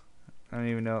Mandibuzz. I don't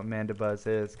even know what Mandibuzz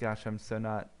is. Gosh, I'm so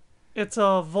not. It's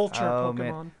a vulture Oh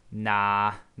man,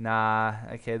 Pokemon. nah.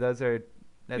 Okay, those are.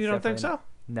 That's You don't think definitely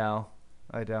so? no.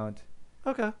 I don't.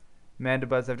 Okay.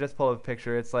 Mandibuzz. I've just pulled up a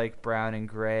picture. It's like brown and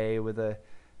gray with a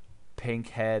pink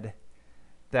head.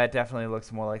 That definitely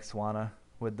looks more like Swanna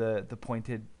with the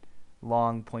pointed,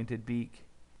 long pointed beak.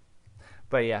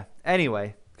 But yeah.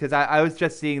 Anyway, because I was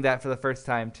just seeing that for the first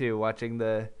time too, watching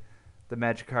the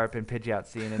Magikarp and Pidgeot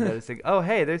scene and noticing, oh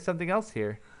hey, there's something else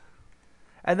here.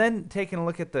 And then taking a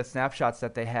look at the snapshots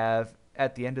that they have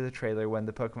at the end of the trailer when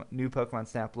the new Pokemon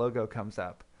Snap logo comes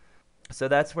up. So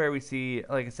that's where we see,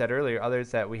 like I said earlier,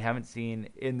 others that we haven't seen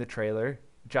in the trailer,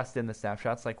 just in the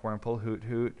snapshots, like Wurmple, Hoot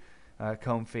Hoot,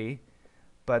 Comfey.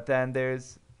 But then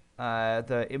there's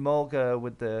the Emolga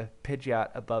with the Pidgeot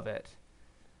above it.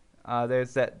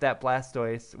 There's that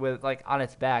Blastoise with, like, on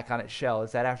its back, on its shell.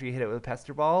 Is that after you hit it with a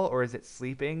Pester Ball, or is it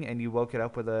sleeping and you woke it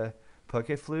up with a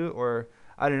Pokeflute? Or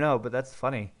I don't know, but that's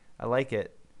funny. I like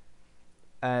it.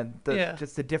 And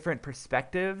just the different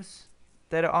perspectives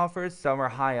that it offers. Some are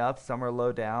high up, some are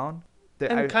low down.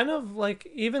 And kind of like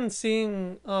even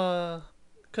seeing,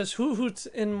 because Hoot Hoot's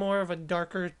in more of a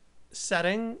darker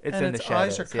setting, and its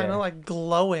eyes are kind of like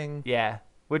glowing. Yeah,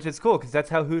 which is cool because that's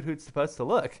how Hoot Hoot's supposed to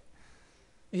look.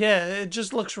 Yeah, it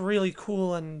just looks really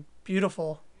cool and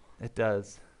beautiful. It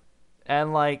does.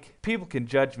 And, like, people can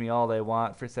judge me all they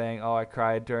want for saying, oh, I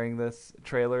cried during this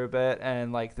trailer a bit,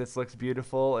 and, like, this looks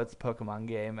beautiful. It's a Pokemon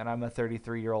game, and I'm a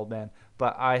 33-year-old man.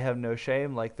 But I have no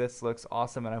shame. Like, this looks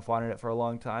awesome, and I've wanted it for a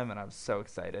long time, and I'm so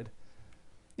excited.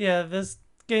 Yeah, this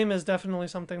game is definitely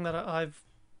something that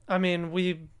I mean,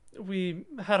 we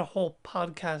had a whole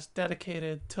podcast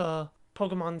dedicated to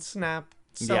Pokemon Snap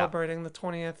celebrating the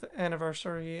 20th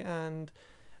anniversary, and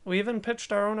we even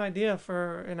pitched our own idea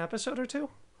for an episode or two.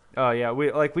 Oh yeah,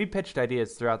 we pitched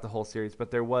ideas throughout the whole series, but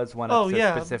there was one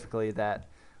episode specifically that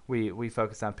we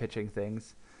focused on pitching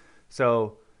things.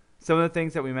 So some of the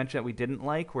things that we mentioned that we didn't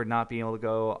like were not being able to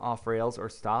go off rails or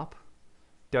stop.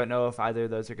 Don't know if either of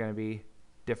those are going to be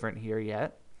different here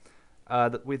yet.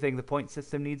 We think the point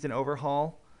system needs an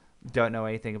overhaul. Don't know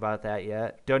anything about that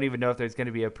yet. Don't even know if there's going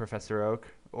to be a Professor Oak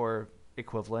or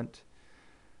equivalent.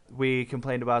 We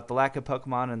complained about the lack of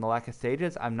Pokemon and the lack of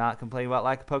stages. I'm not complaining about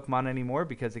lack of Pokemon anymore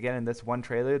because, again, in this one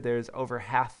trailer, there's over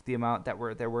half the amount that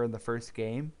there were in the first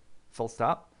game. Full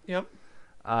stop. Yep.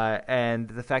 And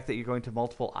the fact that you're going to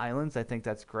multiple islands, I think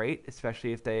that's great,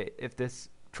 especially if this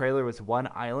trailer was one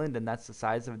island and that's the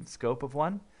size and scope of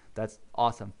one. That's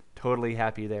awesome. Totally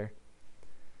happy there.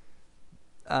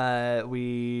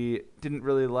 We didn't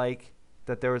really like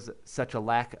that there was such a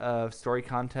lack of story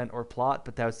content or plot,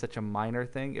 but that was such a minor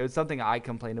thing. It was something I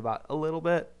complained about a little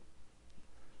bit,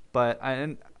 but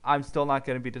I'm still not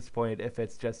going to be disappointed if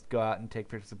it's just go out and take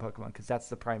pictures of Pokemon, because that's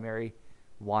the primary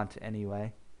want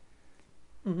anyway.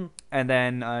 Mm-hmm. And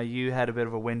then you had a bit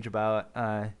of a whinge about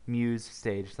Mew's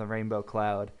stage, the Rainbow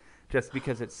Cloud, just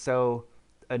because it's so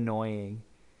annoying,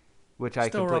 which I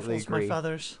completely agree. Still ruffles my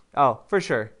feathers. Oh, for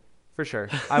sure.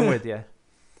 I'm with you.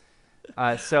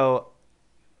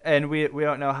 And we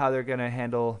don't know how they're going to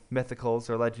handle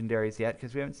mythicals or legendaries yet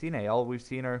because we haven't seen any. All we've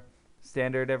seen are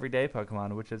standard everyday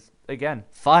Pokemon, which is, again,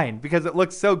 fine because it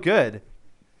looks so good.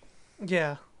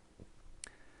 Yeah.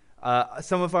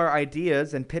 Some of our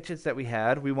ideas and pitches that we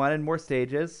had, we wanted more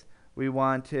stages. We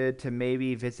wanted to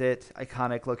maybe visit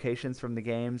iconic locations from the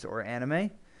games or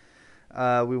anime.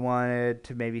 We wanted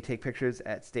to maybe take pictures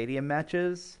at stadium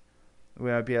matches. We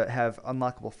want to be able to have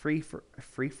unlockable free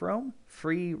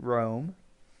roam.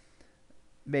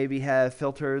 Maybe have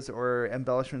filters or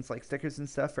embellishments like stickers and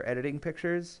stuff for editing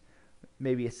pictures.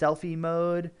 Maybe a selfie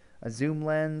mode, a zoom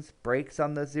lens, brakes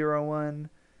on the 01.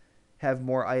 Have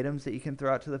more items that you can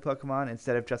throw out to the Pokemon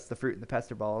instead of just the fruit and the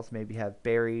pester balls. Maybe have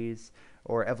berries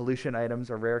or evolution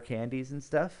items or rare candies and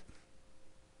stuff.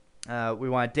 We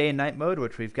want day and night mode,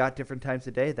 which we've got different times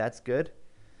a day. That's good.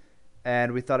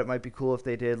 And we thought it might be cool if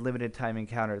they did limited time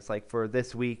encounters. Like for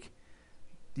this week,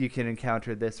 you can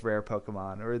encounter this rare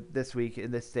Pokemon. Or this week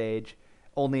in this stage,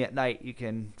 only at night you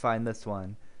can find this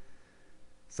one.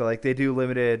 So like they do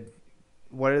limited,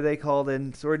 what are they called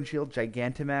in Sword and Shield?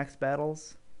 Gigantamax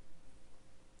battles?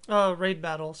 Raid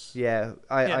battles. Yeah,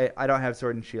 I don't have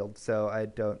Sword and Shield, so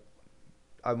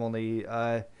I'm only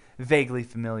vaguely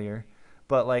familiar.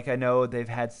 But like I know they've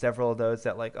had several of those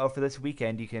that like, oh, for this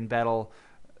weekend you can battle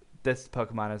this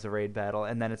Pokemon as a raid battle,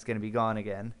 and then it's going to be gone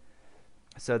again.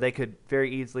 So they could very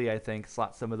easily, I think,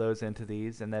 slot some of those into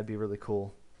these, and that'd be really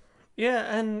cool.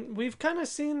 Yeah, and we've kind of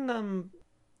seen them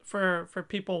for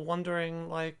people wondering,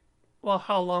 like, well,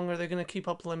 how long are they going to keep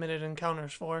up limited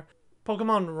encounters for?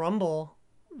 Pokemon Rumble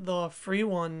the free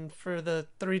one for the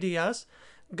 3DS,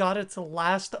 got its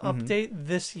last Mm-hmm. update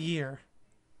this year.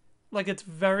 Like its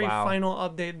very Wow. final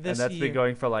update And this that's been year.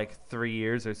 going for like 3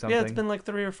 years or Yeah, it's something. been like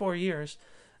 3 or 4 years.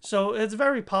 So it's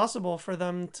very possible for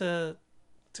them to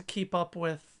keep up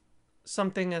with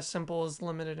something as simple as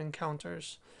limited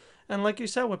encounters. And like you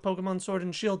said, with Pokemon Sword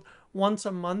and Shield, once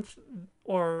a month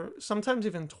or sometimes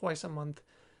even twice a month,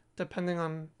 depending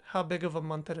on how big of a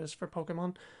month it is for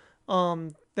Pokemon,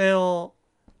 they'll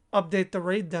update the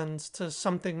raid dens to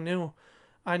something new.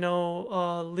 I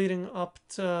know leading up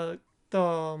to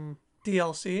the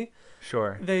DLC,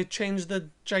 Sure. they changed the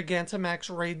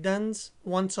Gigantamax raid dens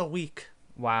once a week.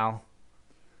 Wow.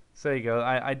 So there you go.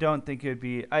 I don't think it would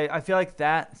be. I feel like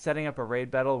that setting up a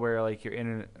raid battle where like you're in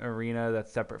an arena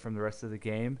that's separate from the rest of the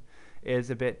game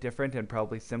is a bit different and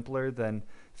probably simpler than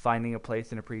finding a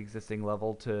place in a pre-existing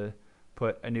level to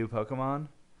put a new Pokemon.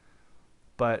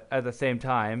 But at the same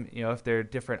time, if there are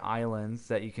different islands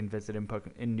that you can visit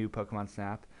in new Pokemon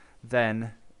Snap,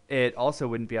 then it also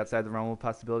wouldn't be outside the realm of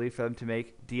possibility for them to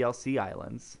make DLC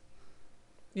islands.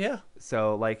 Yeah,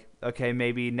 So like, okay,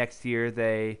 maybe next year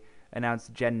they announce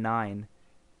Gen 9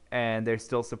 and they're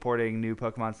still supporting new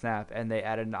Pokemon Snap and they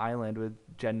added an island with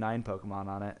Gen 9 Pokemon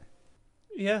on it.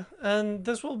 yeah. And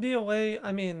this will be a way,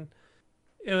 I mean,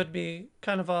 it would be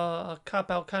kind of a cop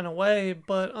out kind of way,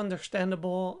 but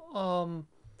understandable.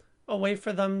 A way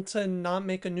for them to not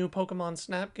make a new Pokemon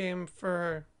Snap game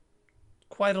for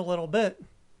quite a little bit.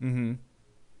 Mm-hmm.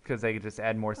 Because they could just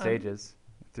add more Um, stages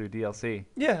through DLC.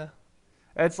 yeah,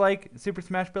 It's like Super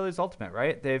Smash Bros. Ultimate,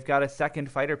 right? They've got a second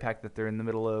fighter pack that they're in the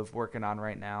middle of working on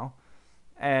right now.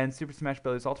 And Super Smash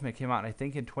Bros. Ultimate came out, I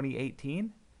think, in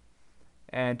 2018.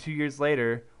 And 2 years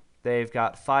later, they've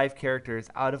got 5 characters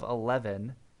out of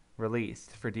 11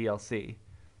 released for DLC.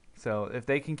 So if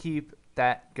they can keep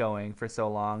that going for so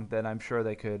long, then I'm sure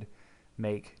they could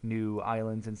make new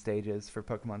islands and stages for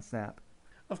Pokemon Snap.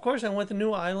 of course. And with the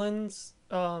new islands,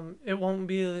 it won't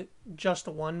be just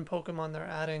one Pokemon they're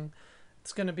adding.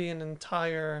 It's going to be an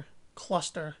entire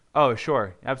cluster. Oh,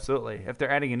 sure, absolutely. If they're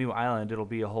adding a new island, it'll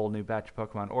be a whole new batch of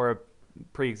Pokemon, or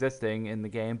pre-existing in the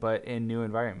game, but in new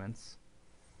environments.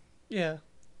 Yeah,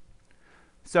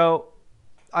 So,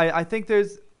 I think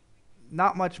there's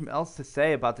not much else to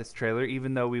say about this trailer,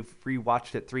 even though we've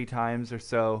rewatched it 3 times or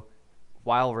so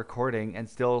while recording and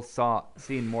still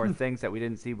seen more things that we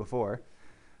didn't see before.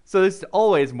 So there's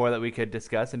always more that we could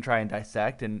discuss and try and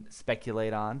dissect and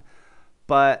speculate on.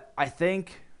 But I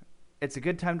think it's a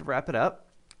good time to wrap it up.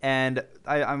 And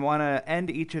I want to end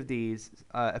each of these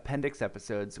appendix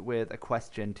episodes with a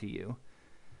question to you.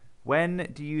 When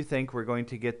do you think we're going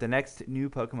to get the next new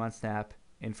Pokemon Snap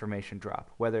information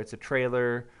drop? Whether it's a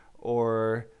trailer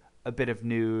or a bit of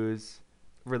news,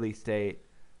 release date.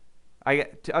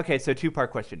 Okay, so two-part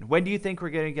question. When do you think we're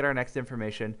going to get our next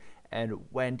information? And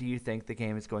when do you think the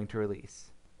game is going to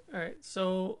release? all right.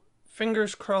 So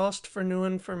fingers crossed for new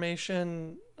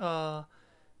information.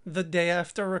 The day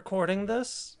after recording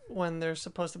this, when there's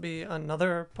supposed to be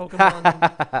another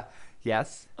Pokemon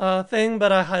Yes. thing,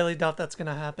 but I highly doubt that's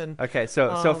gonna happen. Okay,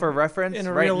 so for reference, In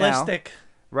a right realistic,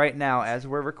 now, as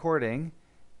we're recording,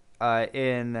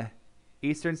 in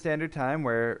Eastern Standard Time,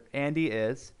 where Andy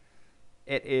is,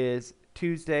 it is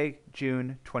Tuesday,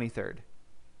 June 23rd.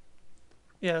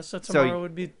 yeah. So So tomorrow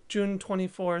would be June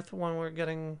 24th when we're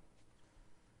getting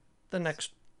the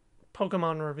next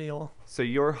Pokemon reveal. So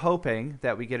you're hoping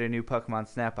that we get a new Pokemon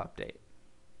Snap update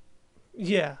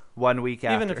Yeah, 1 week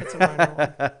after. even if it's a minor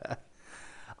one.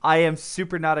 I am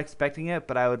super not expecting it,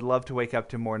 but I would love to wake up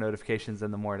to more notifications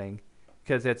in the morning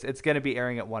because it's going to be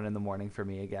airing at 1 in the morning for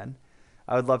me again.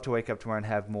 I would love to wake up tomorrow and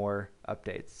have more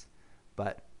updates,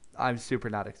 but I'm super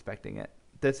not expecting it.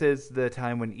 This is the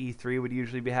time when E3 would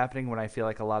usually be happening, when I feel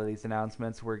like a lot of these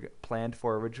announcements were planned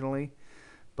for originally.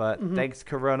 But thanks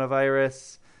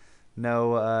coronavirus,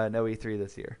 no E3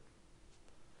 this year.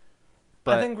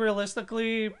 But I think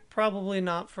realistically, probably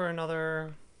not for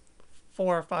another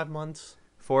 4 or 5 months.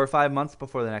 4 or 5 months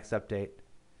before the next update.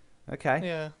 Okay.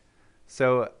 Yeah.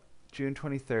 So June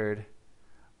 23rd.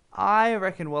 I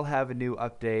reckon we'll have a new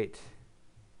update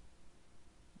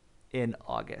in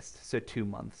August. So 2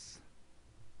 months.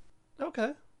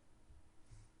 Okay.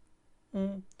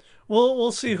 Mm.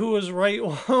 We'll see who was right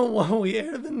when we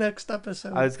air the next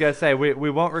episode. I was going to say, we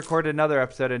won't record another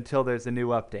episode until there's a new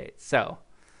update. So,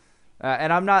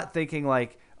 and I'm not thinking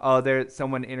like, oh,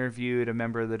 someone interviewed a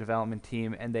member of the development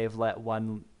team and they've let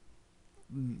one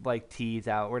like tease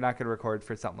out. We're not going to record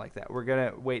for something like that. We're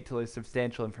going to wait till there's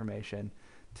substantial information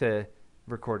to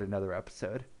record another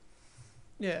episode.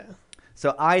 Yeah.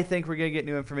 So I think we're going to get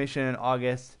new information in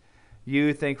August.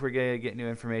 You think we're going to get new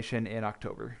information in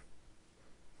October?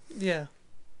 Yeah.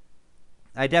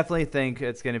 I definitely think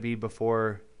it's going to be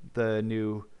before the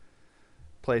new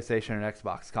PlayStation and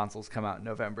Xbox consoles come out in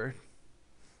November.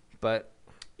 But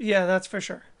Yeah, that's for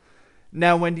sure.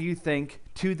 now, when do you think,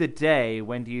 to the day,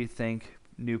 when do you think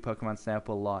new Pokemon Snap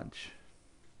will launch?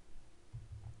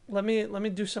 Let me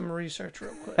do some research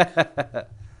real quick.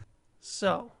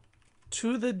 So,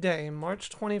 to the day, March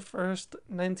 21st,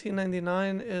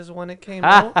 1999 is when it came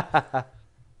out.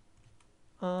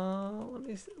 Let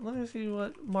me see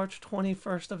what March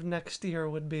 21st of next year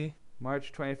would be.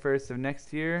 March 21st of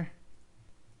next year?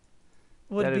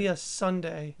 Would be a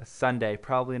Sunday. A Sunday,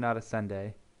 probably not a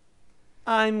Sunday.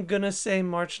 I'm gonna say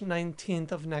March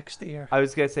 19th of next year. I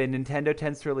was gonna say Nintendo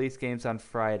tends to release games on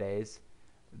Fridays.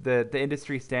 The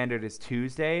industry standard is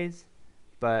Tuesdays,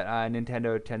 but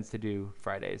Nintendo tends to do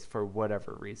Fridays for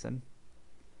whatever reason.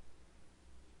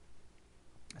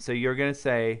 So you're gonna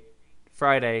say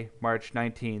Friday, March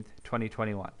 19th,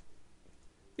 2021.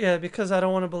 Yeah, because I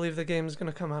don't want to believe the game is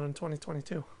gonna come out in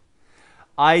 2022.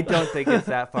 I don't think it's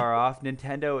that far off.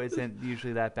 Nintendo isn't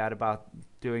usually that bad about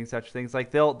doing such things. Like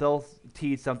they'll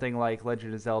tease something like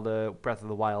Legend of Zelda Breath of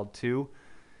the Wild 2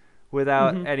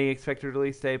 without any expected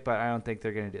release date, but I don't think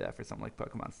they're going to do that for something like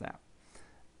Pokemon Snap.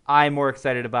 I'm more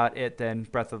excited about it than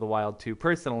Breath of the Wild 2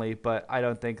 personally, but I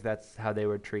don't think that's how they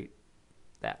would treat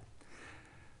that.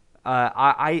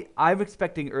 I'm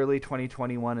expecting early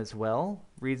 2021 as well.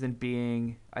 Reason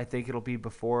being, I think it'll be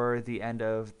before the end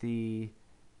of the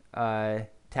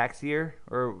tax year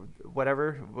or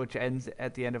whatever, which ends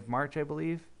at the end of March, I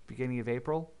believe, beginning of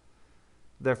April.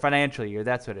 Their financial year,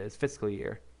 that's what it is, fiscal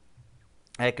year.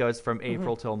 It goes from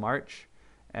April till March,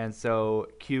 and so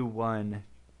Q1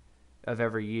 of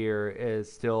every year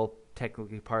is still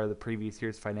technically part of the previous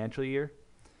year's financial year.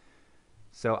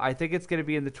 So I think it's going to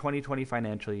be in the 2020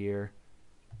 financial year.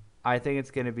 I think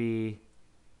it's going to be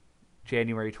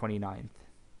January 29th,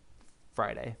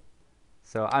 Friday.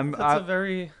 So That's a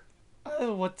very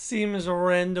what seems a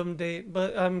random date,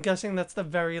 but I'm guessing that's the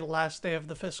very last day of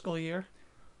the fiscal year.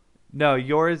 No,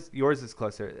 yours is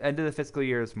closer. End of the fiscal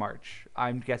year is March.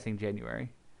 I'm guessing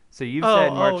January. So you've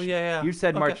said March. Oh, yeah. You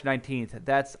said Okay. March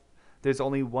 19th. There's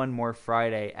only one more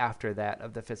Friday after that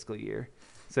of the fiscal year.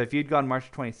 So if you'd gone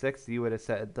March 26th, you would have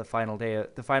said the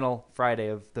final Friday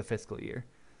of the fiscal year.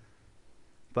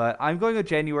 But I'm going with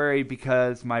January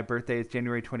because my birthday is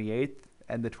January 28th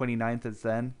and the 29th is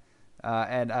then.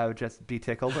 And I would just be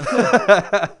tickled.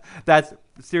 That's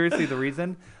seriously the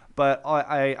reason. But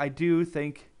I do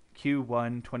think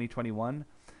Q1 2021,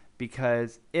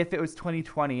 because if it was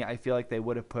 2020, I feel like they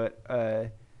would have put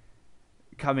a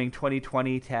coming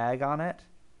 2020 tag on it.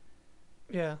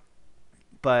 Yeah.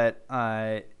 But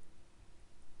I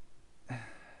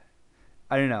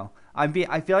don't know. I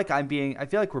feel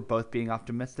like we're both being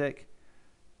optimistic.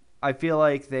 I feel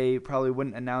like they probably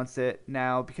wouldn't announce it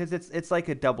now because it's like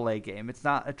a AA game. It's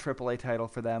not a AAA title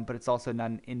for them, but it's also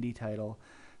not an indie title.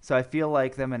 So I feel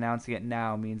like them announcing it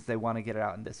now means they want to get it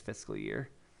out in this fiscal year.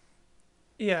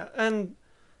 Yeah, and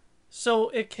so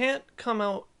it can't come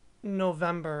out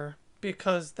November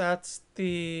because that's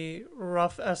the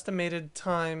rough estimated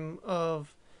time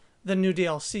of the new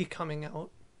DLC coming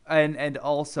out. And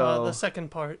also The second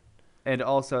part. And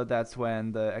also, that's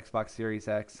when the Xbox Series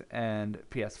X and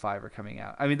PS5 are coming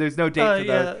out. I mean, there's no date for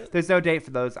those. There's no date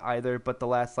for those either. But the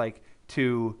last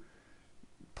two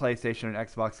PlayStation and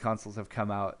Xbox consoles have come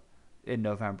out in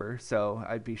November, so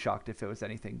I'd be shocked if it was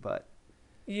anything but.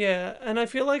 Yeah, and I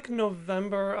feel like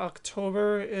November,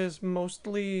 October is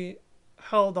mostly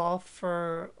held off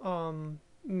for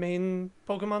main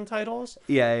Pokemon titles.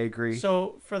 Yeah, I agree.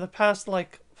 So for the past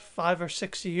 5 or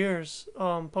 6 years,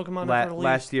 Pokemon have released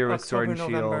last year was October, Sword and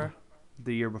November. Shield.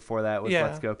 The year before that was Yeah.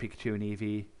 Let's Go Pikachu and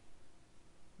Eevee.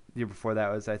 The year before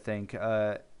that was, I think,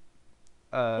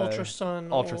 Ultra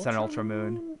Sun, Ultra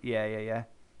Moon. Yeah.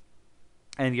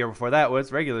 And the year before that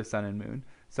was regular Sun and Moon.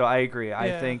 So I agree. Yeah.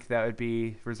 I think that would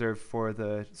be reserved for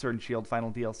the Sword and Shield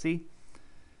final DLC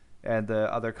and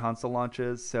the other console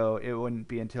launches. So it wouldn't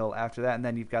be until after that. And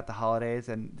then you've got the holidays,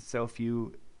 and so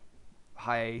few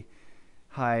high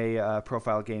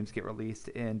profile games get released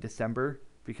in December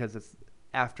because it's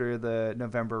after the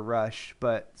November rush,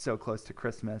 but so close to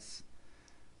Christmas.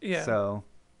 Yeah. So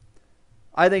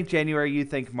I think January, you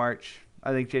think March.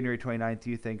 I think January 29th,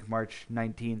 you think March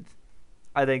 19th.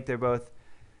 I think they're both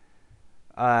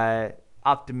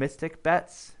optimistic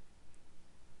bets,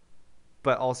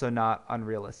 but also not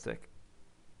unrealistic.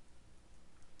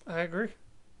 I agree.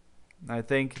 I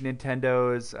think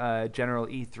Nintendo's general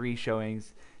E3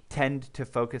 showings tend to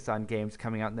focus on games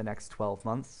coming out in the next 12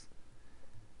 months.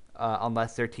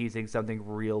 unless they're teasing something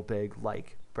real big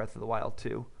like Breath of the Wild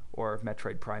 2 or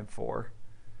Metroid Prime 4.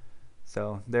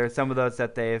 So there are some of those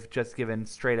that they've just given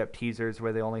straight up teasers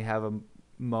where they only have a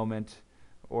moment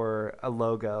or a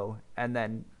logo and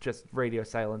then just radio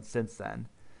silence since then.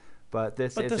 But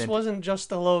this wasn't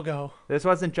just a logo. This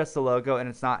wasn't just a logo, and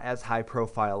it's not as high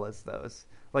profile as those.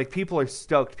 Like, people are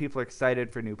stoked, people are excited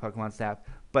for new Pokemon Snap,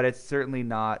 but it's certainly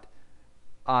not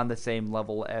on the same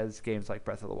level as games like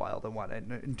Breath of the Wild and one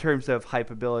in terms of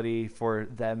hypeability for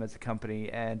them as a company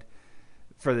and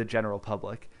for the general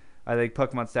public. I think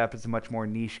Pokemon Snap is a much more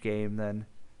niche game than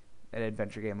an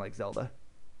adventure game like Zelda.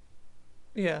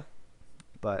 Yeah.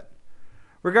 But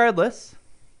regardless,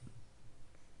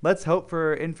 let's hope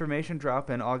for information drop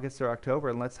in August or October,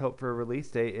 and let's hope for a release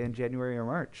date in January or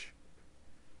March.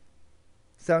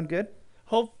 Sound good?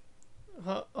 Of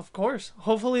course.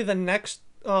 Hopefully the next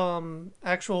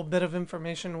actual bit of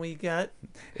information we get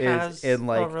has in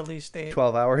like a release date.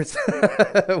 12 hours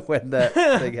when that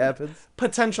thing happens.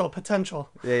 Potential.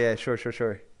 Yeah,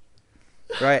 sure.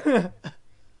 Right.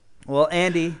 Well,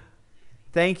 Andy,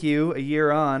 thank you a year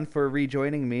on for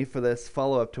rejoining me for this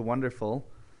follow-up to Wonderful.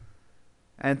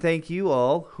 And thank you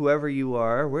all, whoever you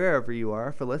are, wherever you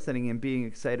are, for listening and being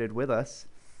excited with us.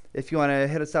 If you want to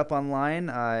hit us up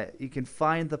online, you can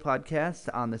find the podcast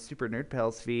on the Super Nerd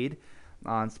Pals feed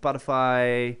on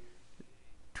Spotify,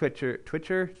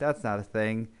 Twitcher, that's not a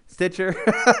thing, Stitcher.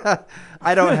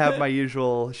 I don't have my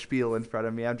usual spiel in front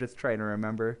of me. I'm just trying to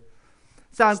remember.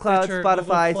 SoundCloud, Stitcher,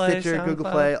 Spotify, Google Play, Stitcher, SoundCloud.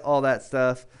 Google Play, all that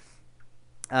stuff.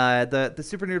 The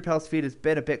Super Nerd Pals feed has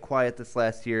been a bit quiet this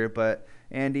last year, but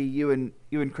Andy, you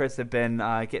and Chris have been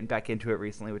getting back into it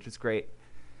recently, which is great.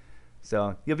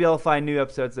 So you'll be able to find new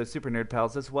episodes of Super Nerd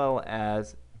Pals as well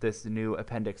as this new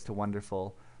appendix to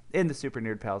Wonderful in the Super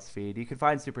Nerd Pals feed. You can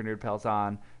find Super Nerd Pals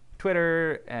on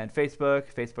Twitter and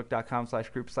Facebook,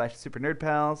 facebook.com/group/Super Nerd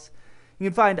Pals. You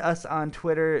can find us on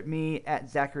Twitter, me at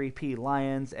Zachary P.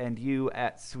 Lyons and you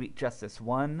at Sweet Justice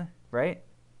 1, right?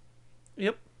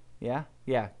 Yep.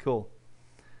 Yeah, cool.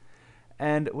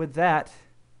 And with that,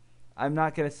 I'm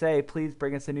not going to say, please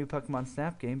bring us a new Pokemon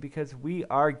Snap game, because we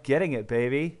are getting it,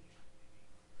 baby.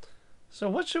 So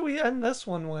what should we end this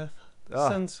one with,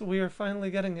 since we are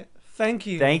finally getting it? Thank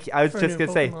you. I was just going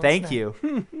to say, thank Snap. you.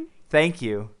 Thank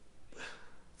you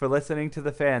for listening to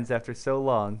the fans after so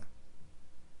long.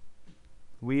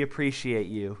 We appreciate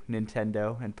you,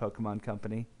 Nintendo and Pokemon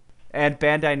Company. And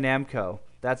Bandai Namco.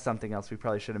 That's something else we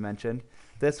probably should have mentioned.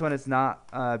 This one is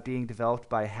not being developed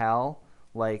by HAL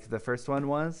like the first one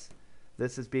was.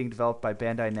 This is being developed by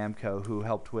Bandai Namco, who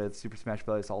helped with Super Smash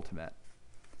Bros. Ultimate.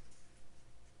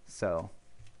 So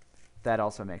that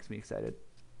also makes me excited.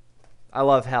 I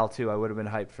love HAL too. I would have been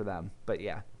hyped for them. But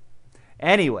yeah.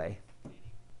 Anyway,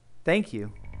 thank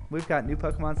you. We've got new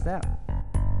Pokemon Snap.